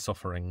aggravate her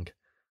suffering.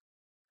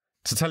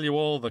 To tell you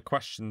all the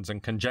questions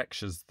and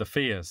conjectures, the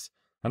fears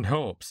and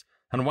hopes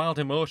and wild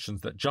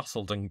emotions that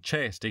jostled and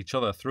chased each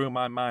other through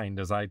my mind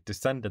as I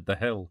descended the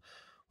hill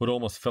would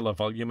almost fill a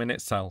volume in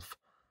itself.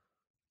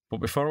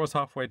 But before I was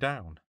halfway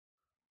down,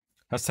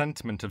 a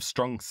sentiment of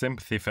strong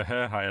sympathy for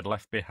her I had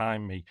left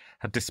behind me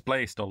had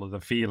displaced all other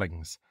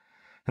feelings,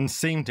 and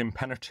seemed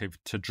imperative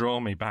to draw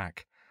me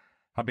back.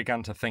 I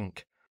began to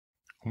think,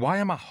 why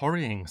am I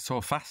hurrying so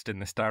fast in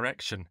this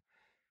direction?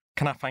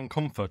 Can I find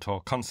comfort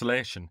or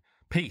consolation,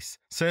 peace,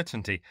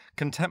 certainty,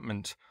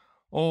 contentment,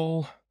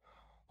 all,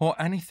 or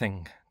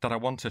anything that I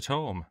want at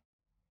home?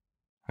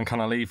 And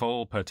can I leave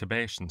all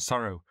perturbation,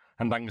 sorrow,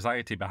 and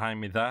anxiety behind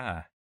me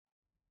there?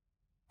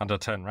 And I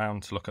turned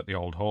round to look at the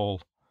old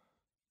hall.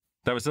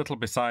 There was little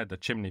beside the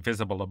chimney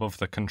visible above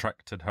the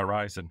contracted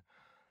horizon.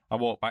 I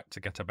walked back to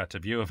get a better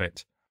view of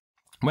it.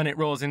 When it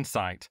rose in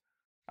sight,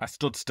 I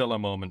stood still a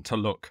moment to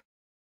look,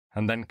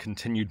 and then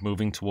continued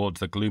moving towards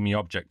the gloomy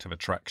object of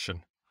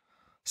attraction.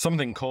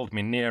 Something called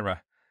me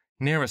nearer,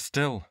 nearer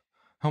still,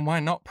 and why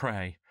not,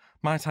 pray?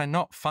 Might I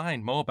not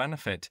find more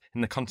benefit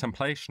in the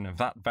contemplation of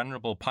that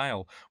venerable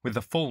pile, with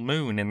the full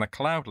moon in the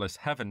cloudless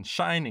heaven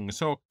shining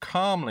so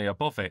calmly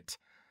above it,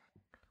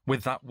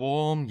 with that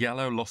warm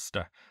yellow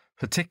lustre,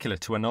 particular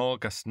to an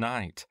August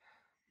night,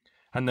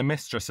 and the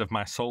mistress of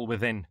my soul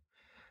within,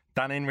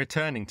 than in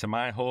returning to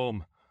my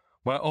home,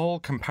 where all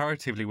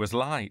comparatively was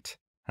light,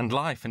 and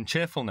life and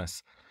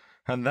cheerfulness,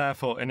 and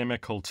therefore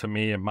inimical to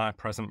me in my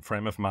present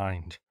frame of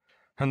mind,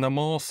 and the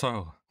more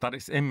so that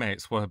its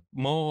inmates were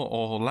more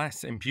or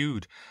less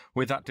imbued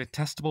with that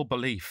detestable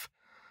belief,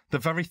 the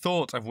very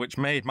thought of which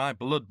made my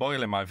blood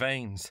boil in my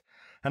veins.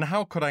 And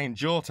how could I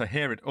endure to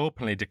hear it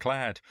openly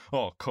declared,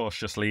 or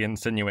cautiously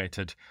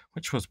insinuated,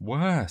 which was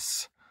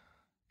worse?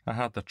 I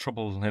had the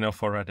trouble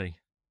enough already,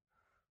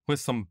 with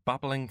some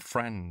babbling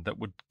friend that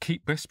would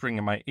keep whispering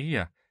in my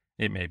ear,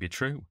 it may be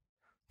true,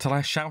 till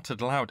I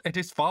shouted aloud, "It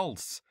is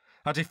false!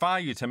 I defy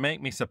you to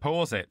make me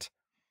suppose it!"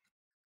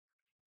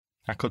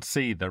 I could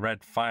see the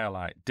red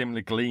firelight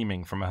dimly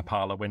gleaming from her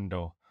parlour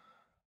window.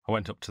 I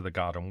went up to the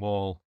garden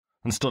wall,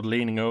 and stood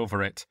leaning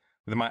over it,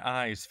 with my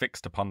eyes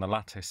fixed upon the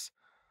lattice,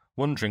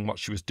 wondering what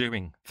she was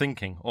doing,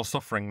 thinking, or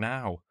suffering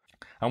now,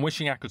 and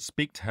wishing I could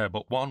speak to her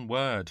but one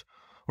word,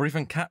 or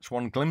even catch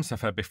one glimpse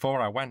of her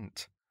before I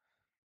went.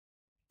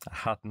 I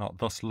had not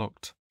thus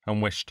looked,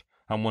 and wished,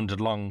 and wondered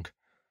long,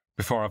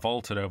 before I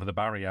vaulted over the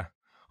barrier,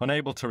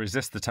 unable to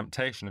resist the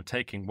temptation of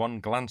taking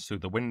one glance through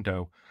the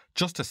window,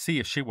 just to see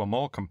if she were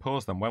more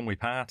composed than when we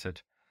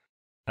parted,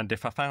 and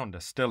if I found her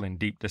still in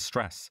deep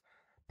distress,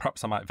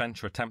 perhaps I might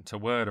venture attempt a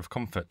word of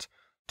comfort,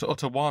 to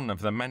utter one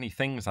of the many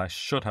things I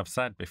should have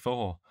said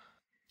before,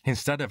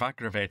 instead of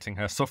aggravating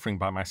her suffering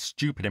by my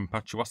stupid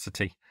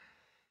impetuosity.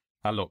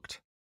 I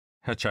looked.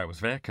 Her chair was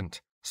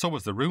vacant, so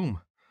was the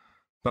room.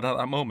 But at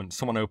that moment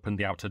someone opened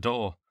the outer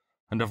door,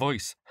 and a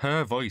voice,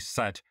 her voice,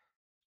 said,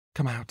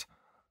 "Come out.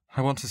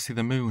 I want to see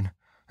the moon,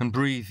 and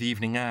breathe the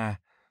evening air.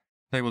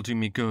 They will do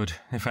me good,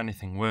 if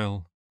anything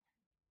will."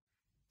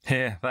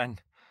 Here, then,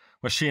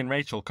 were she and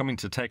Rachel coming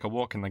to take a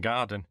walk in the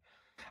garden.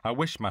 I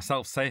wished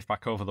myself safe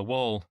back over the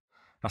wall.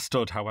 I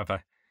stood,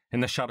 however, in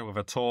the shadow of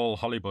a tall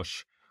holly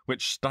bush,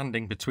 which,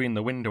 standing between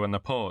the window and the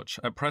porch,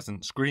 at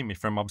present screened me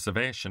from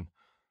observation,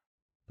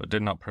 but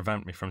did not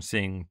prevent me from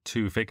seeing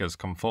two figures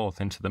come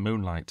forth into the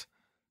moonlight.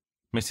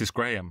 Mrs.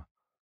 Graham,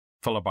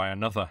 followed by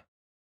another,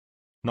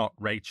 not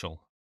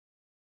Rachel,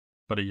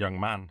 but a young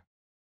man,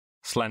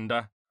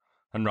 slender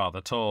and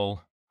rather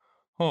tall.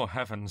 Oh,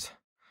 heavens,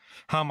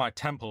 how my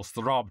temples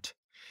throbbed!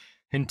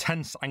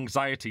 Intense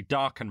anxiety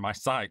darkened my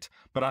sight,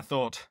 but I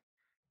thought,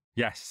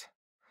 yes,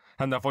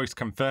 and the voice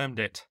confirmed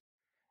it.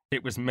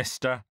 It was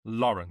Mr.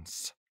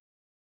 Lawrence.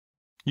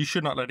 "You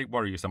should not let it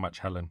worry you so much,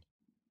 Helen,"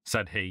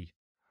 said he.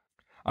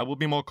 "I will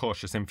be more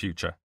cautious in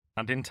future,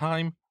 and in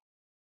time—"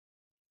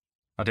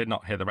 I did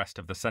not hear the rest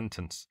of the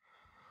sentence,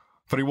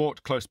 for he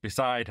walked close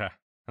beside her,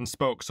 and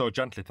spoke so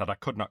gently that I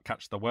could not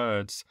catch the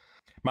words.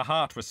 My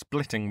heart was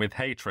splitting with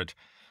hatred,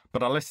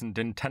 but I listened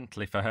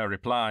intently for her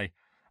reply.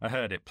 I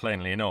heard it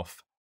plainly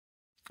enough.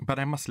 "But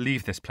I must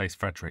leave this place,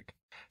 Frederick,"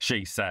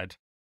 she said.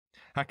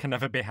 "I can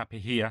never be happy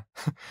here,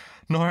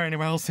 nor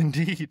anywhere else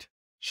indeed,"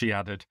 she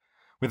added,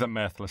 with a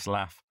mirthless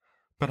laugh.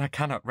 "But I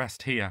cannot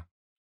rest here."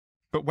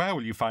 "But where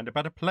will you find a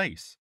better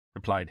place?"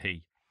 replied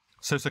he.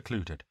 "So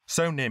secluded,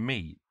 so near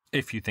me,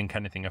 if you think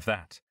anything of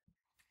that."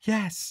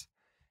 "Yes,"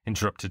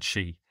 interrupted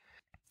she.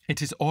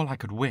 "It is all I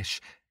could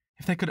wish,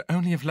 if they could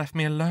only have left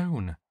me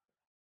alone."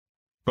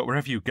 "But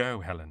wherever you go,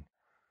 Helen,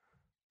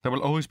 there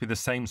will always be the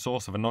same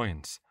source of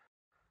annoyance.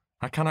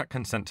 I cannot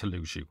consent to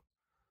lose you.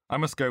 I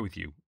must go with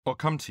you, or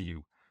come to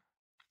you.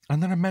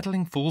 And there are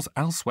meddling fools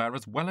elsewhere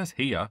as well as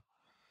here."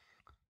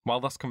 While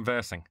thus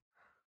conversing,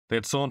 they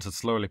had sauntered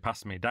slowly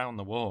past me down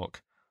the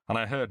walk, and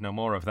I heard no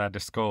more of their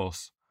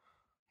discourse.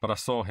 But I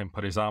saw him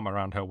put his arm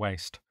around her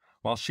waist,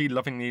 while she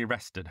lovingly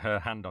rested her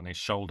hand on his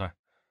shoulder.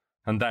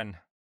 And then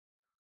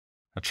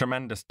a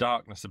tremendous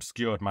darkness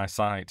obscured my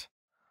sight.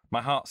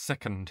 My heart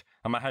sickened,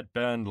 and my head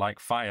burned like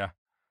fire,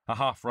 I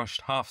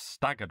half-rushed,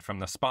 half-staggered from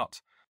the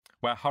spot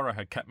where horror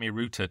had kept me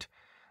rooted,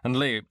 and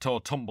leaped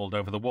or tumbled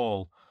over the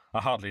wall,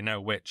 I hardly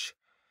know which.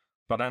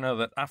 But I know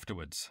that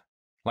afterwards,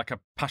 like a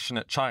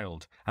passionate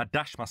child, I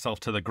dashed myself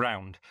to the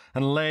ground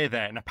and lay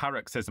there in a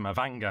paroxysm of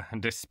anger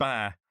and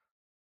despair.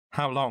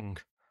 How long?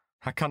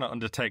 I cannot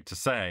undertake to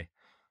say,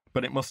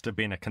 but it must have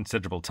been a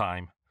considerable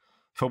time.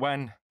 For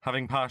when,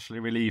 having partially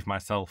relieved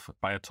myself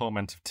by a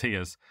torment of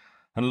tears,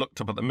 and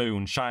looked up at the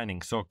moon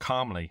shining so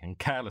calmly and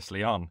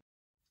carelessly on,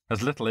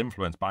 as little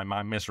influenced by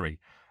my misery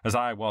as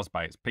I was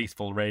by its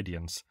peaceful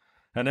radiance,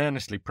 and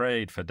earnestly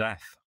prayed for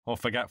death or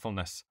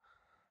forgetfulness,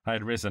 I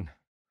had risen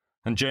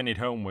and journeyed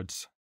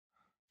homewards,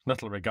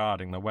 little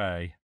regarding the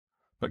way,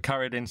 but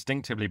carried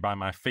instinctively by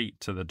my feet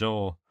to the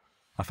door.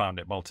 I found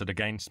it bolted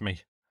against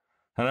me,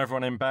 and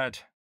everyone in bed,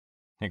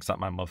 except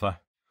my mother,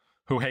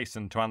 who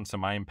hastened to answer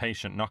my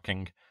impatient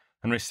knocking,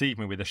 and received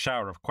me with a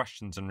shower of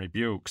questions and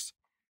rebukes.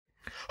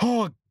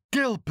 "Oh,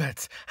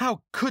 Gilbert,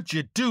 how could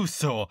you do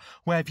so?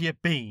 Where have you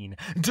been?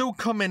 Do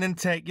come in and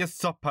take your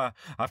supper.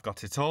 I've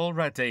got it all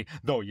ready,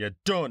 though you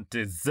don't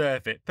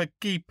deserve it for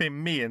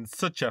keeping me in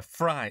such a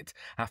fright.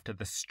 After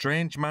the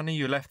strange manner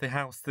you left the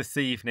house this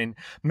evening,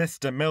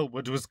 Mr.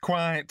 Millward was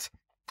quite...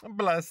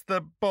 Bless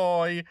the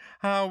boy,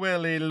 how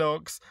ill he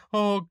looks.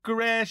 Oh,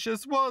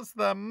 gracious, what's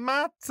the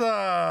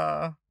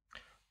matter?"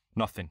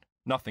 Nothing.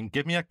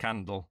 Give me a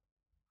candle."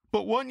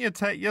 "But won't you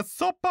take your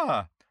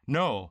supper?"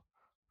 "No,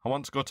 I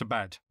want to go to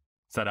bed,"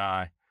 said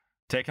I,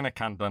 taking a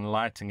candle and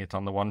lighting it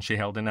on the one she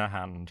held in her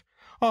hand.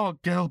 "Oh,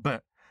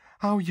 Gilbert,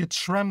 how you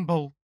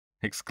tremble!"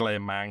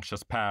 exclaimed my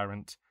anxious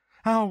parent.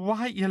 "How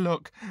white you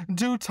look!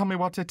 Do tell me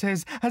what it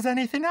is. Has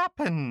anything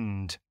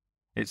happened?"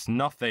 "It's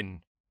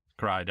nothing,"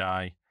 cried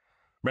I,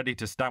 ready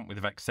to stamp with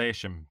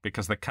vexation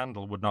because the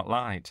candle would not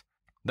light.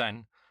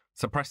 Then,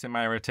 suppressing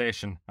my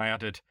irritation, I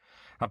added,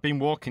 "I've been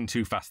walking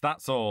too fast,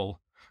 that's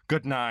all.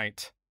 Good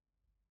night,"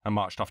 and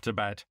marched off to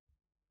bed,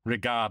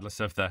 regardless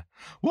of the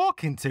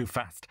 "walking too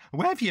fast,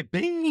 where have you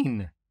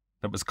been?"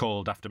 that was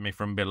called after me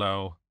from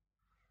below.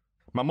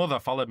 My mother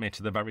followed me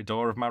to the very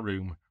door of my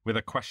room with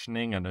a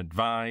questioning and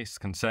advice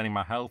concerning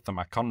my health and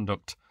my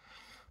conduct,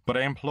 but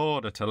I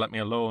implored her to let me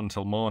alone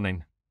till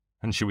morning,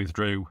 and she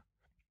withdrew.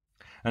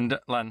 And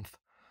at length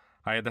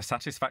I had the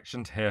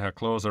satisfaction to hear her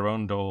close her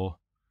own door.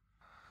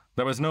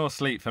 There was no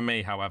sleep for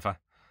me, however,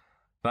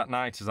 that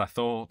night as I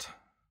thought,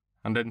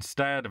 and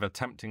instead of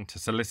attempting to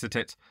solicit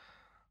it,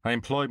 I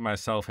employed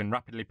myself in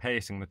rapidly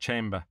pacing the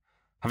chamber,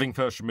 having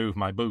first removed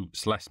my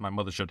boots lest my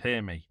mother should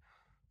hear me,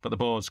 but the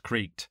boards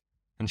creaked,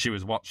 and she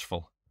was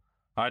watchful.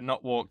 I had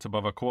not walked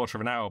above a quarter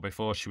of an hour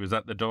before she was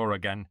at the door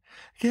again.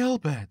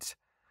 "Gilbert,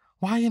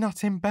 why are you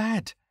not in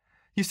bed?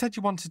 You said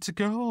you wanted to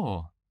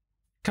go."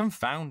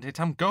 "Confound it,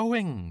 I'm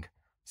going,"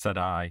 said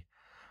I.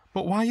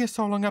 "But why are you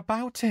so long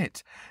about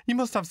it? You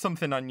must have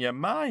something on your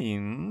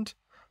mind.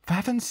 For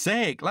heaven's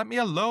sake, let me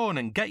alone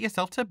and get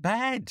yourself to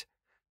bed.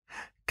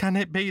 Can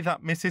it be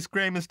that Mrs.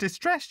 Graham has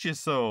distressed you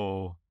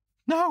so?"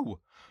 No,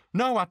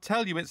 I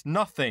tell you it's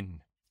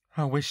nothing."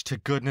 "I wish to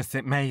goodness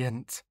it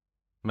mayn't,"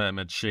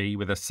 murmured she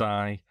with a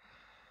sigh,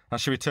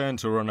 as she returned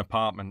to her own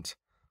apartment,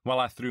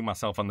 while I threw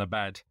myself on the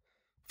bed,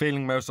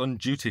 feeling most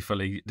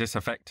undutifully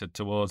disaffected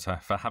towards her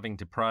for having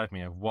deprived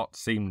me of what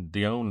seemed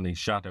the only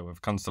shadow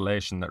of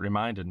consolation that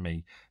reminded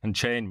me and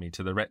chained me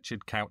to the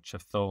wretched couch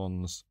of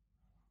thorns.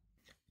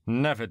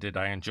 Never did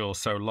I endure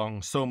so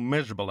long, so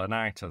miserable a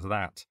night as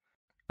that,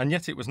 and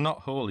yet it was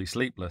not wholly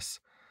sleepless.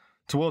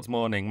 Towards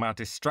morning, my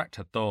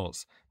distracted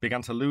thoughts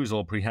began to lose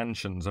all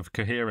prehensions of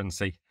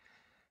coherency,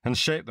 and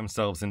shape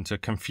themselves into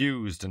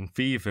confused and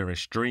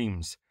feverish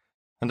dreams,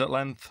 and at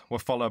length were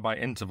followed by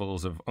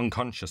intervals of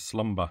unconscious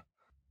slumber.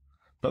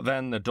 But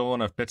then the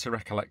dawn of bitter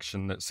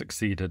recollection that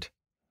succeeded,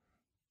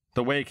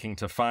 the waking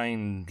to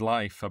find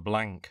life a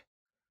blank,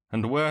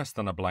 and worse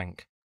than a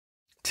blank,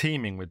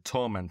 teeming with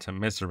torment and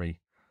misery,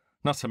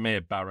 not a mere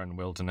barren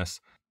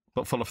wilderness,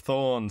 but full of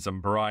thorns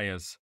and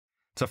briars,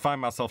 to find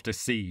myself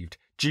deceived,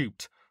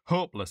 duped,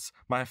 hopeless,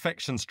 my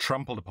affections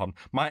trampled upon,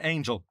 my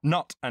angel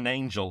not an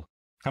angel,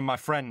 and my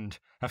friend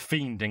a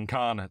fiend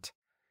incarnate.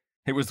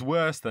 It was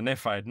worse than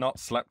if I had not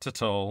slept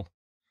at all.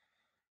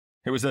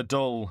 It was a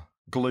dull,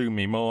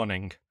 gloomy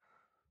morning.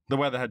 The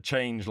weather had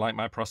changed like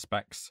my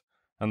prospects,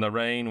 and the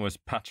rain was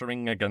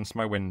pattering against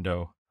my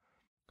window.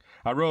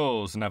 I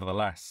rose,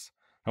 nevertheless,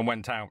 and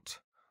went out,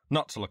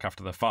 not to look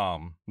after the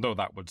farm, though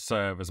that would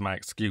serve as my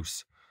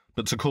excuse,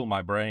 but to cool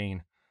my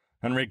brain,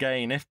 and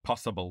regain, if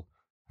possible,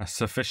 a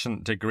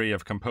sufficient degree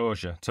of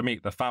composure to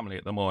meet the family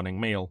at the morning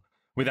meal,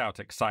 without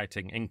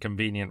exciting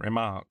inconvenient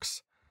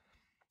remarks.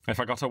 If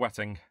I got a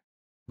wetting,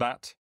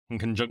 that, in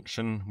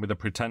conjunction with a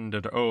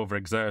pretended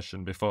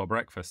over-exertion before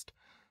breakfast,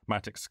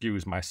 might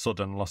excuse my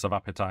sudden loss of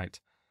appetite,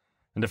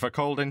 and if a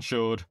cold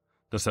ensued,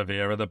 the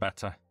severer the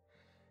better.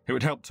 It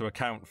would help to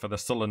account for the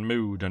sullen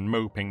mood and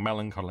moping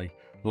melancholy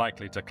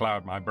likely to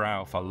cloud my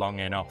brow for long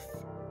enough.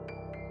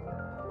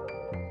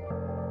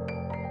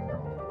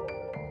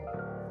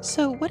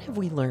 So what have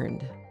we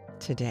learned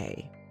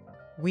today?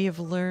 We have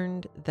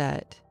learned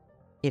that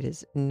It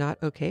is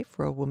not okay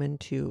for a woman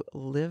to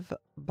live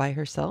by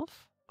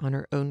herself on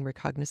her own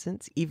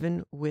recognizance,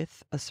 even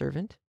with a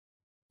servant.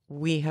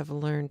 We have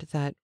learned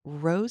that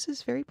Rose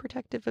is very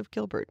protective of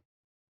Gilbert.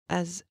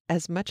 As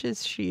much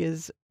as she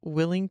is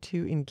willing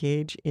to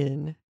engage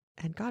in,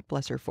 and God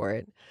bless her for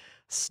it,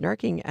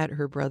 snarking at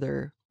her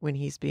brother when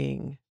he's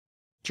being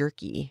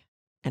jerky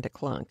and a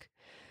clunk,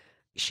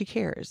 she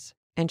cares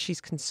and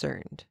she's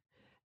concerned.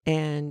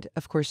 And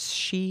of course,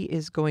 she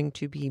is going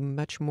to be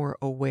much more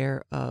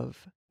aware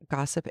of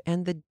gossip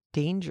and the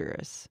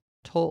dangerous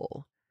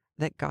toll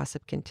that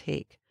gossip can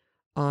take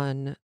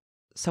on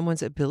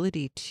someone's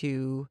ability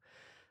to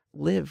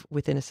live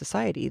within a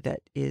society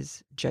that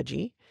is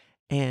judgy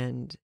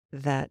and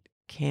that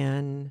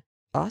can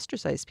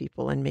ostracize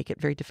people and make it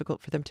very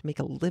difficult for them to make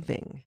a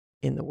living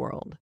in the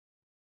world.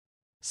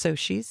 So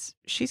she's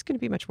going to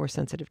be much more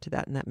sensitive to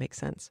that, and that makes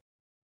sense.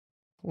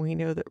 We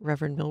know that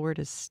Reverend Millward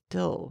is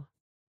still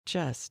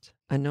just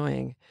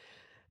annoying.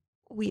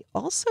 We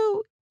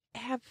also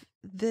have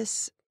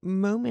this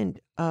moment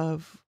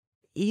of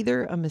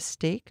either a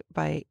mistake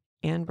by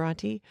Anne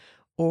Bronte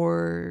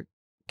or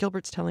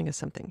Gilbert's telling us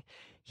something.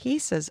 He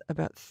says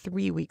about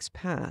 3 weeks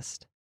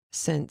passed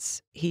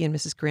since he and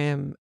Mrs.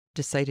 Graham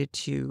decided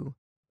to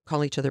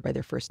call each other by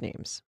their first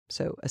names.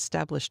 So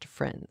established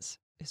friends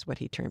is what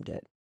he termed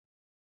it.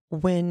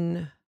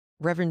 When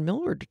Reverend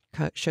Millward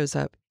shows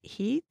up,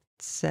 he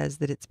says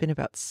that it's been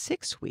about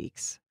 6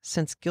 weeks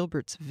since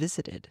Gilbert's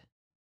visited.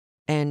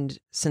 And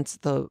since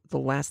the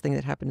last thing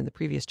that happened in the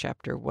previous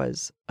chapter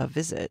was a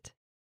visit,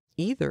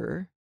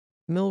 either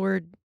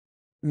Millward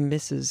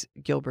misses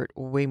Gilbert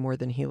way more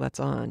than he lets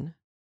on,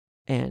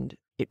 and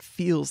it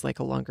feels like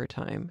a longer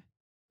time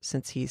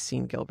since he's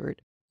seen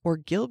Gilbert, or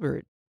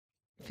Gilbert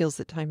feels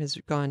that time has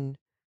gone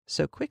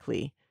so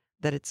quickly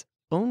that it's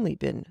only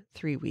been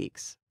 3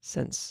 weeks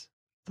since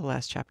the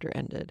last chapter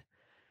ended.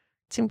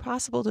 It's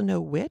impossible to know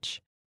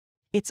which.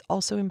 It's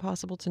also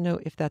impossible to know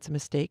if that's a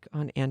mistake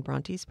on Anne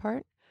Bronte's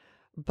part,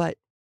 but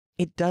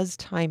it does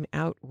time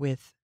out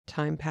with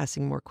time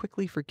passing more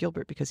quickly for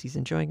Gilbert because he's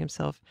enjoying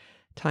himself,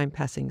 time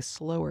passing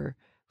slower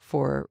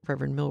for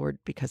Reverend Millward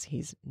because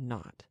he's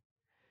not.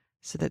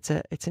 So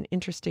it's an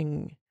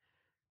interesting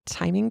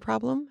timing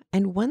problem,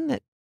 and one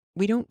that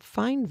we don't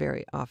find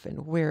very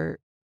often, where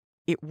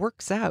it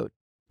works out,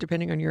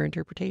 depending on your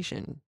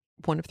interpretation,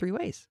 one of 3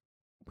 ways,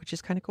 which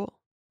is kind of cool.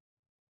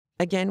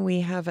 Again,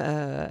 we have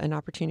an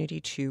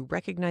opportunity to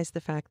recognize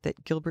the fact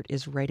that Gilbert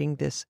is writing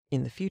this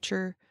in the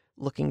future,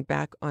 looking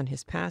back on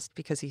his past,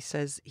 because he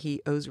says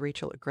he owes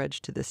Rachel a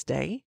grudge to this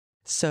day.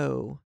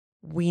 So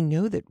we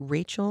know that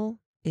Rachel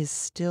is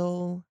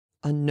still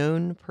a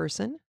known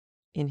person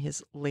in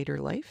his later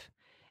life,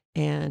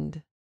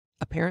 and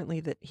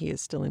apparently that he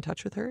is still in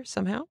touch with her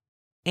somehow.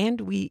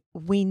 And we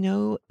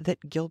know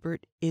that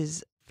Gilbert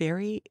is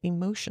very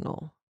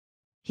emotional.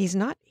 He's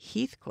not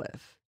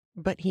Heathcliff,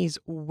 but he's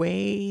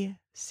way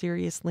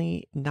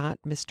seriously not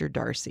Mr.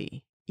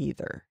 Darcy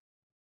either.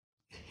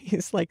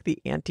 He's like the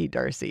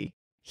anti-Darcy.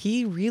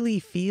 He really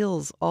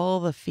feels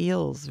all the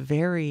feels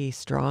very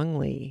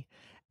strongly.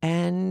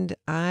 And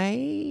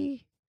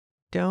I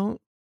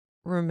don't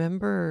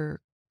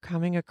remember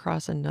coming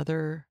across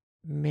another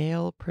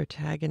male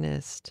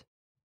protagonist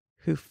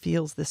who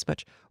feels this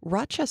much.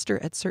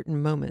 Rochester at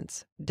certain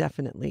moments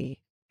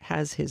definitely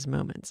has his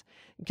moments.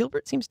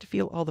 Gilbert seems to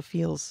feel all the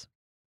feels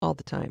all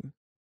the time.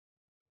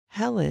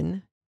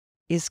 Helen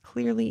is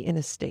clearly in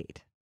a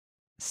state.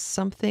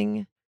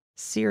 Something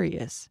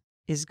serious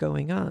is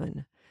going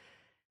on.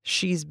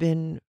 She's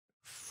been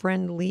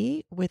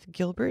friendly with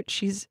Gilbert.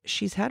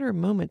 She's had her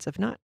moments of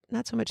not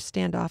so much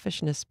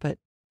standoffishness, but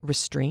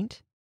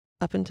restraint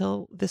up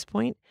until this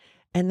point.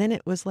 And then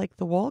it was like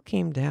the wall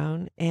came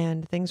down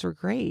and things were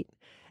great.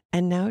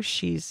 And now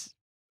she's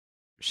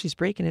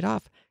breaking it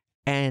off.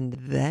 And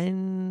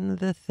then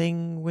the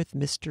thing with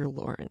Mr.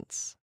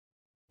 Lawrence.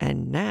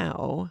 And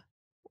now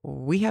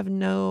we have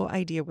no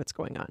idea what's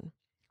going on.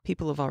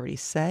 People have already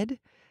said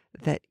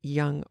that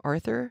young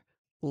Arthur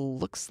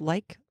looks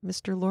like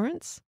Mr.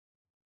 Lawrence.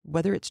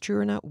 Whether it's true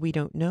or not, we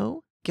don't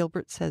know.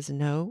 Gilbert says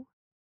no.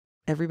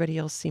 Everybody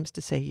else seems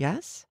to say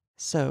yes.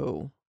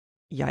 So,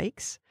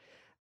 yikes.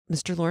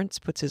 Mr. Lawrence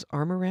puts his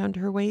arm around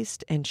her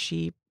waist and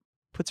she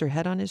puts her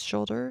head on his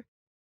shoulder.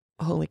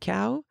 Holy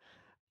cow.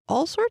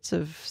 All sorts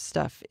of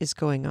stuff is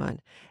going on.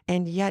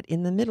 And yet,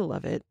 in the middle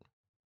of it,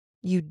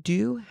 you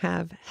do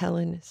have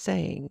Helen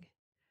saying,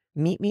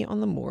 meet me on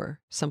the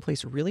moor,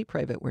 someplace really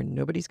private where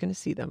nobody's going to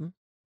see them.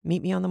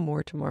 Meet me on the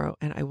moor tomorrow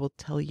and I will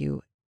tell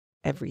you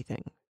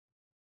everything.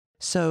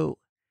 So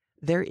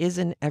there is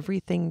an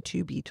everything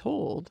to be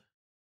told,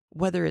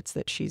 whether it's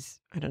that she's,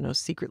 I don't know,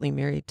 secretly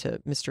married to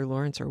Mr.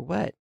 Lawrence or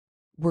what,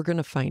 we're going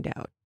to find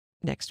out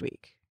next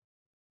week.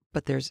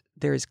 But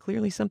there is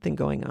clearly something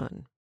going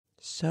on.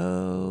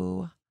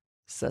 So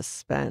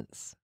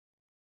suspense.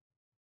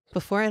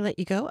 Before I let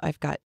you go, I've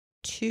got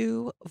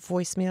 2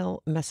 voicemail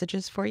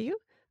messages for you.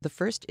 The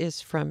first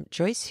is from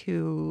Joyce,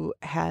 who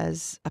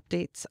has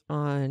updates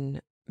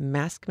on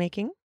mask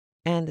making.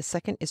 And the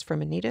second is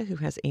from Anita, who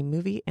has a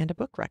movie and a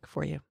book rec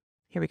for you.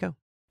 Here we go.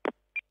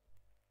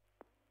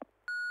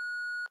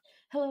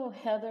 Hello,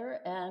 Heather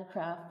and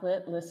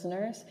Craftlit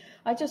listeners.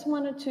 I just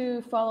wanted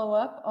to follow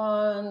up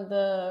on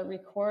the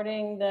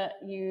recording that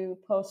you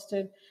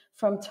posted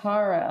from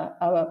Tara.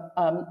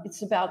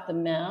 It's about the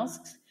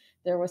masks.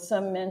 There was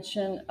some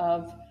mention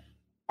of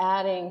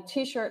adding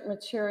t-shirt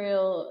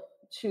material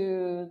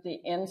to the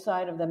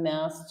inside of the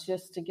mask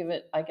just to give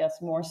it, I guess,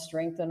 more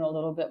strength and a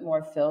little bit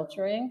more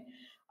filtering.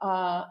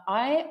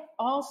 I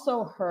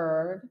also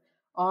heard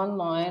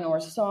online or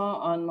saw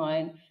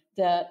online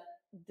that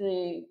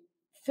the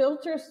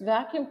filters,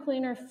 vacuum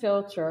cleaner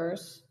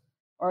filters,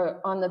 or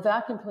on the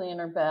vacuum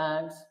cleaner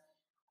bags,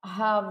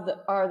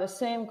 are the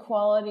same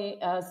quality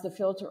as the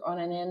filter on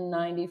an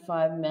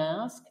N95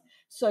 mask.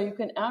 So you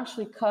can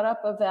actually cut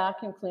up a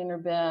vacuum cleaner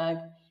bag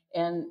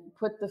and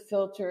put the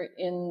filter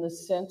in the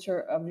center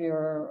of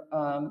your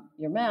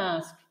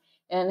mask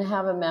and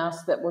have a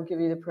mask that will give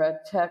you the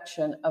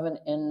protection of an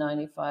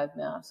N95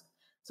 mask.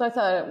 So I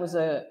thought it was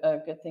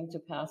a good thing to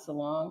pass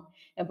along.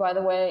 And by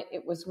the way,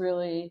 it was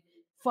really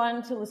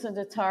fun to listen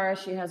to Tara.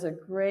 She has a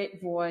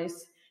great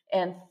voice.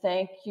 And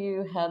thank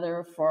you,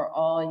 Heather, for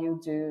all you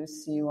do.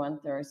 See you on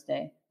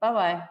Thursday.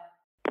 Bye-bye.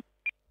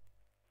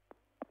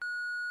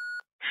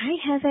 Hi,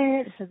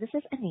 Heather. So this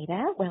is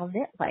Anita,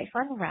 Well-Knit Life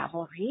on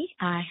Ravelry.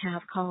 I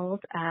have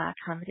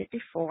commented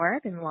before,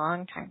 been a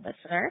long-time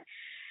listener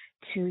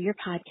to your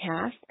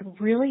podcast. I'm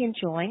really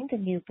enjoying the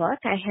new book.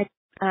 I had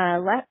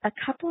let a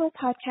couple of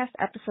podcast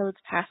episodes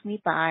pass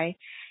me by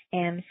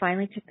and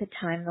finally took the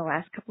time the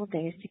last couple of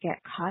days to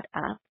get caught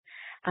up.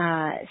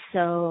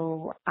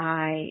 So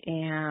I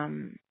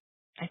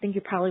think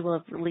you probably will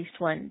have released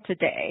one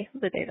today,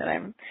 the day that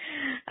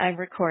I'm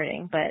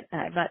recording, but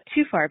I'm not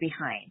too far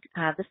behind.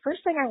 The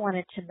first thing I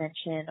wanted to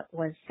mention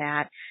was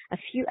that a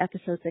few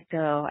episodes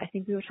ago, I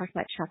think we were talking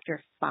about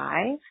chapter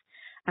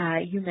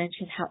 5. You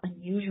mentioned how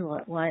unusual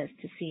it was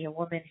to see a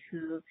woman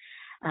who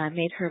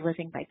made her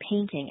living by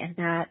painting, and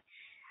that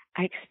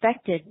I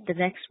expected the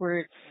next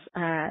words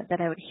that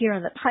I would hear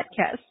on the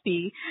podcast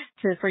be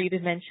for you to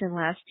mention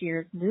last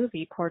year's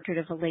movie, Portrait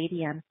of a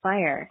Lady on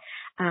Fire.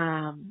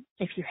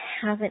 If you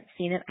haven't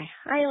seen it, I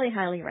highly,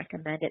 highly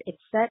recommend it.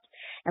 It's set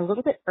a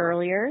little bit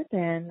earlier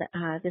than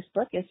this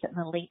book. It's set in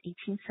the late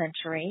 18th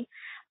century,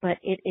 but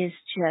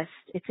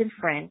it's in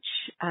French.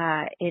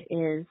 It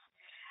is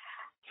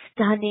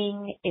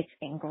stunning. It's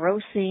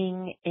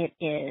engrossing. It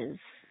is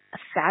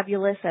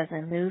fabulous as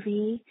a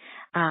movie.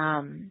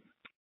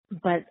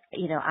 But,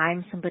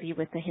 I'm somebody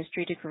with a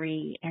history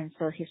degree, and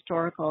so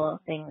historical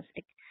things,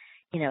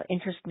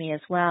 interest me as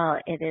well.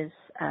 It is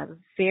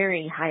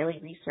very highly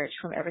researched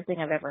from everything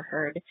I've ever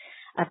heard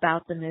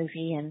about the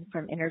movie and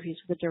from interviews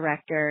with the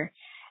director.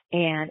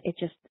 And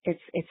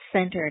it's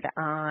centered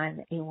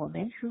on a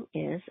woman who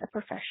is a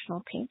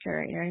professional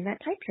painter during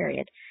that time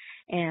period.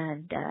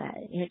 And,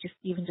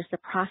 just the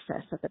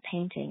process of the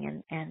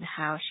painting and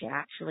how she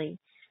actually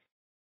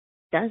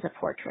does a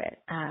portrait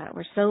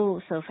were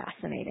so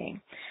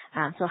fascinating.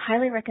 So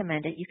highly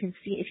recommend it. You can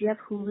see, if you have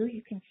Hulu,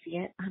 you can see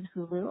it on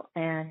Hulu,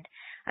 and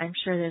I'm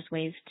sure there's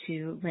ways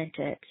to rent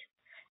it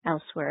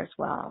elsewhere as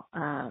well.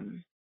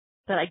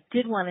 But I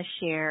did want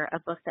to share a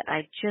book that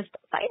I just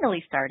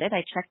finally started.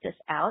 I checked this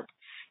out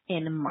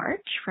in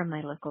March from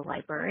my local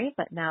library,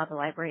 but now the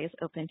library is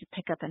open to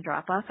pick up and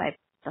drop off. I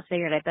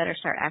figured I better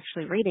start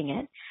actually reading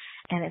it,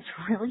 and it's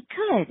really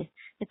good.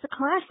 It's a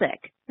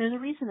classic. There's a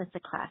reason it's a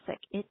classic.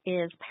 It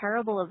is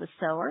Parable of the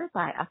Sower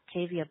by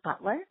Octavia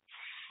Butler,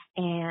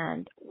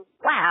 and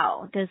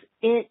wow, does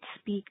it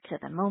speak to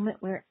the moment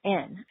we're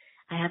in.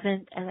 I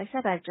haven't, as I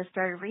said, I've just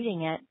started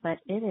reading it, but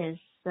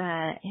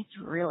it's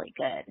really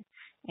good,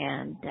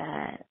 and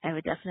I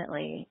would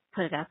definitely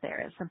put it out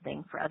there as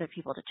something for other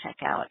people to check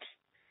out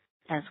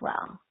as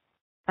well.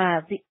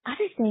 The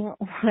other thing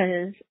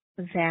was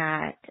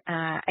that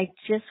I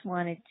just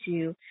wanted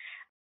to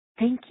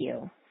thank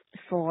you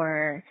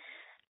for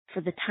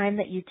the time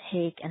that you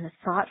take and the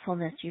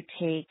thoughtfulness you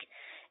take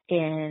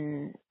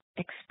in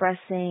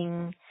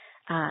expressing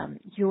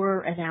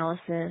your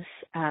analysis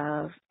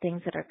of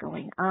things that are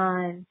going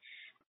on,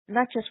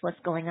 not just what's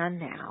going on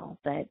now,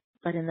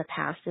 but in the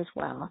past as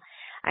well.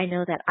 I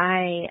know that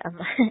I,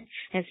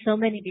 and so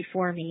many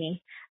before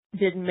me,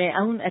 did my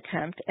own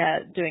attempt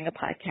at doing a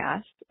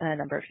podcast a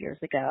number of years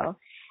ago.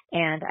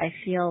 And I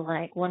feel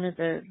like one of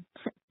the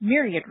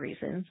myriad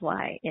reasons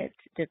why it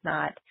did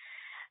not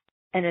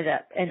end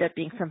up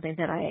being something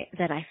that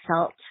I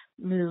felt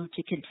moved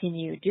to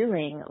continue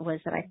doing was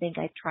that I think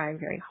I tried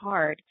very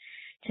hard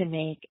to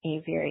make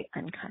a very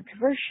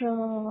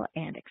uncontroversial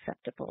and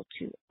acceptable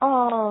to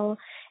all,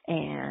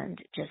 and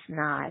just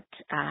not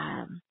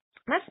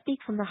speak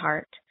from the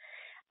heart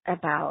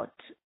about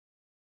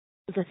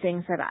the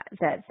things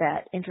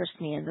that interest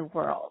me in the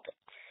world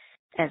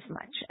as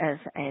much as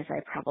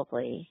I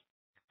probably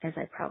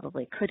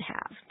could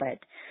have. But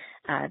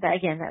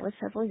that was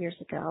several years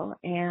ago,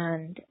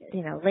 and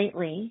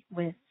lately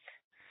with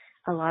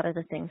a lot of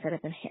the things that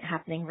have been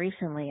happening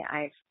recently,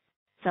 I've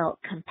felt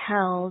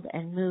compelled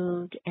and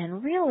moved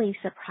and really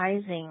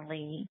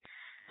surprisingly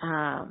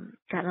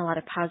gotten a lot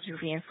of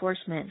positive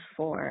reinforcement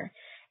for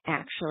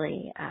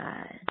actually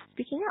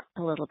speaking up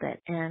a little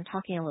bit and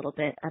talking a little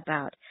bit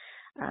about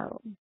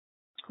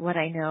what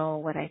I know,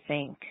 what I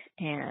think,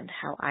 and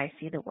how I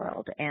see the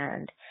world.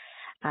 And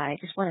I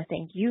just want to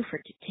thank you for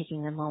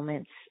taking the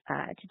moments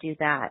to do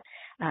that.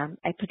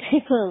 I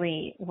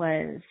particularly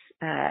wanted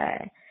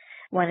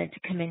to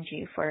commend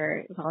you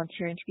for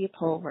volunteering to be a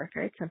poll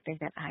worker. It's something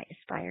that I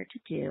aspire to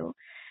do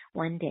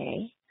one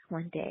day.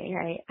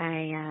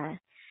 I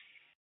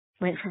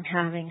went from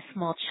having a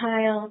small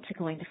child to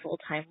going to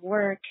full-time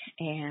work,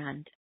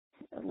 and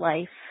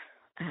life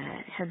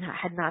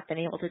had not been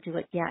able to do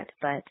it yet.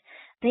 But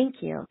thank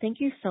you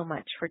so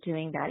much for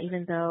doing that.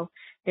 Even though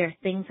there are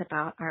things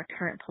about our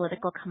current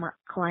political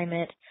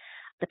climate,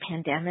 the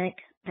pandemic,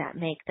 that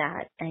make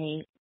that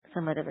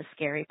somewhat of a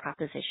scary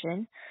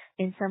proposition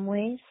in some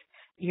ways,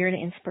 you're an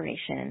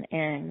inspiration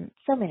in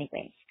so many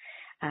ways.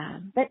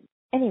 But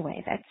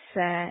anyway, that's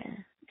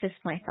just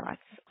my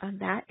thoughts on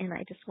that. And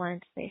I just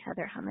wanted to say,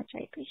 Heather, how much I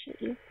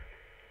appreciate you.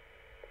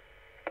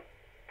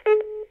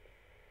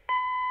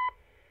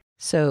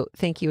 So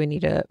thank you,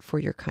 Anita, for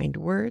your kind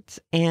words.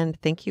 And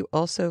thank you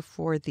also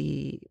for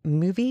the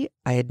movie.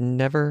 I had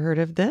never heard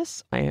of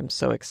this. I am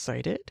so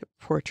excited.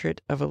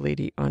 Portrait of a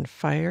Lady on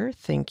Fire.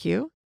 Thank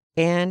you.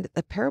 And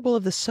The Parable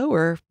of the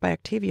Sower by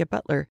Octavia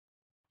Butler.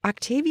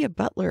 Octavia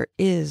Butler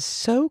is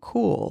so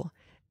cool.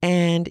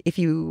 And if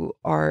you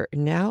are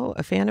now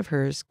a fan of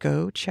hers,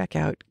 go check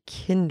out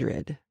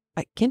Kindred.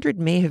 Kindred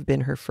may have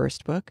been her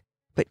first book,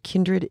 but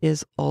Kindred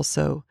is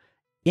also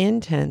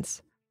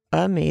intense,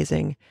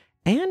 amazing,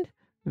 and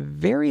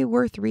very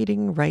worth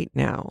reading right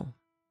now.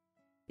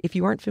 If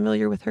you aren't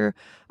familiar with her,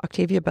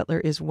 Octavia Butler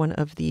is one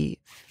of the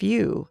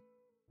few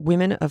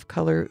women of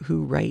color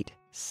who write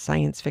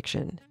science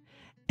fiction.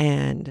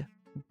 And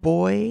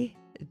boy,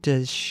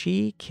 does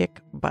she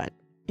kick butt.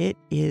 It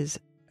is,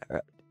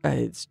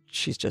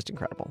 she's just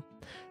incredible.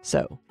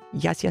 So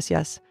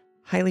yes,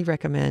 highly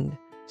recommend.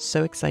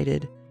 So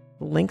excited.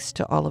 Links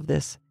to all of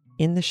this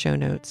in the show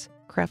notes,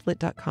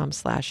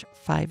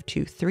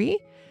 craftlit.com/523.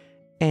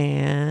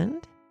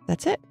 And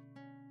that's it.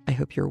 I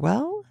hope you're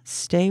well,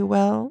 stay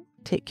well,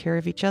 take care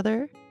of each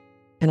other,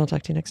 and I'll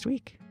talk to you next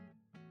week.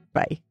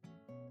 Bye.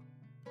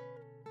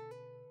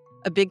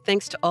 A big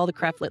thanks to all the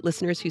Craftlit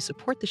listeners who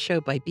support the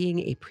show by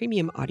being a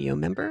premium audio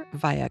member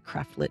via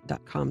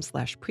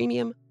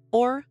craftlit.com/premium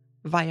or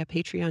via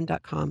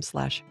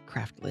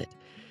patreon.com/craftlit.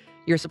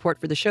 Your support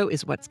for the show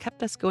is what's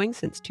kept us going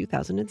since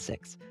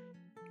 2006.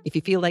 If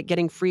you feel like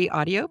getting free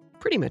audio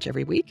pretty much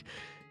every week,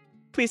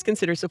 please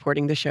consider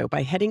supporting the show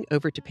by heading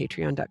over to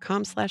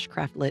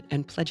patreon.com/craftlit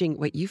and pledging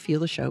what you feel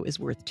the show is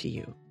worth to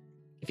you.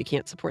 If you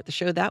can't support the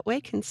show that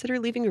way, consider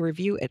leaving a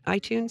review at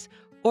iTunes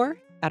or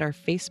at our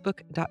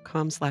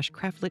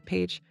facebook.com/craftlit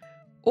page,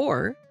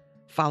 or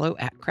follow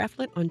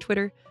 @craftlit on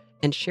Twitter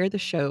and share the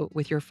show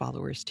with your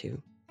followers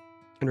too.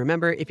 And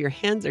remember, if your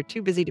hands are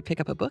too busy to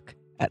pick up a book,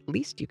 at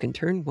least you can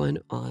turn one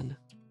on.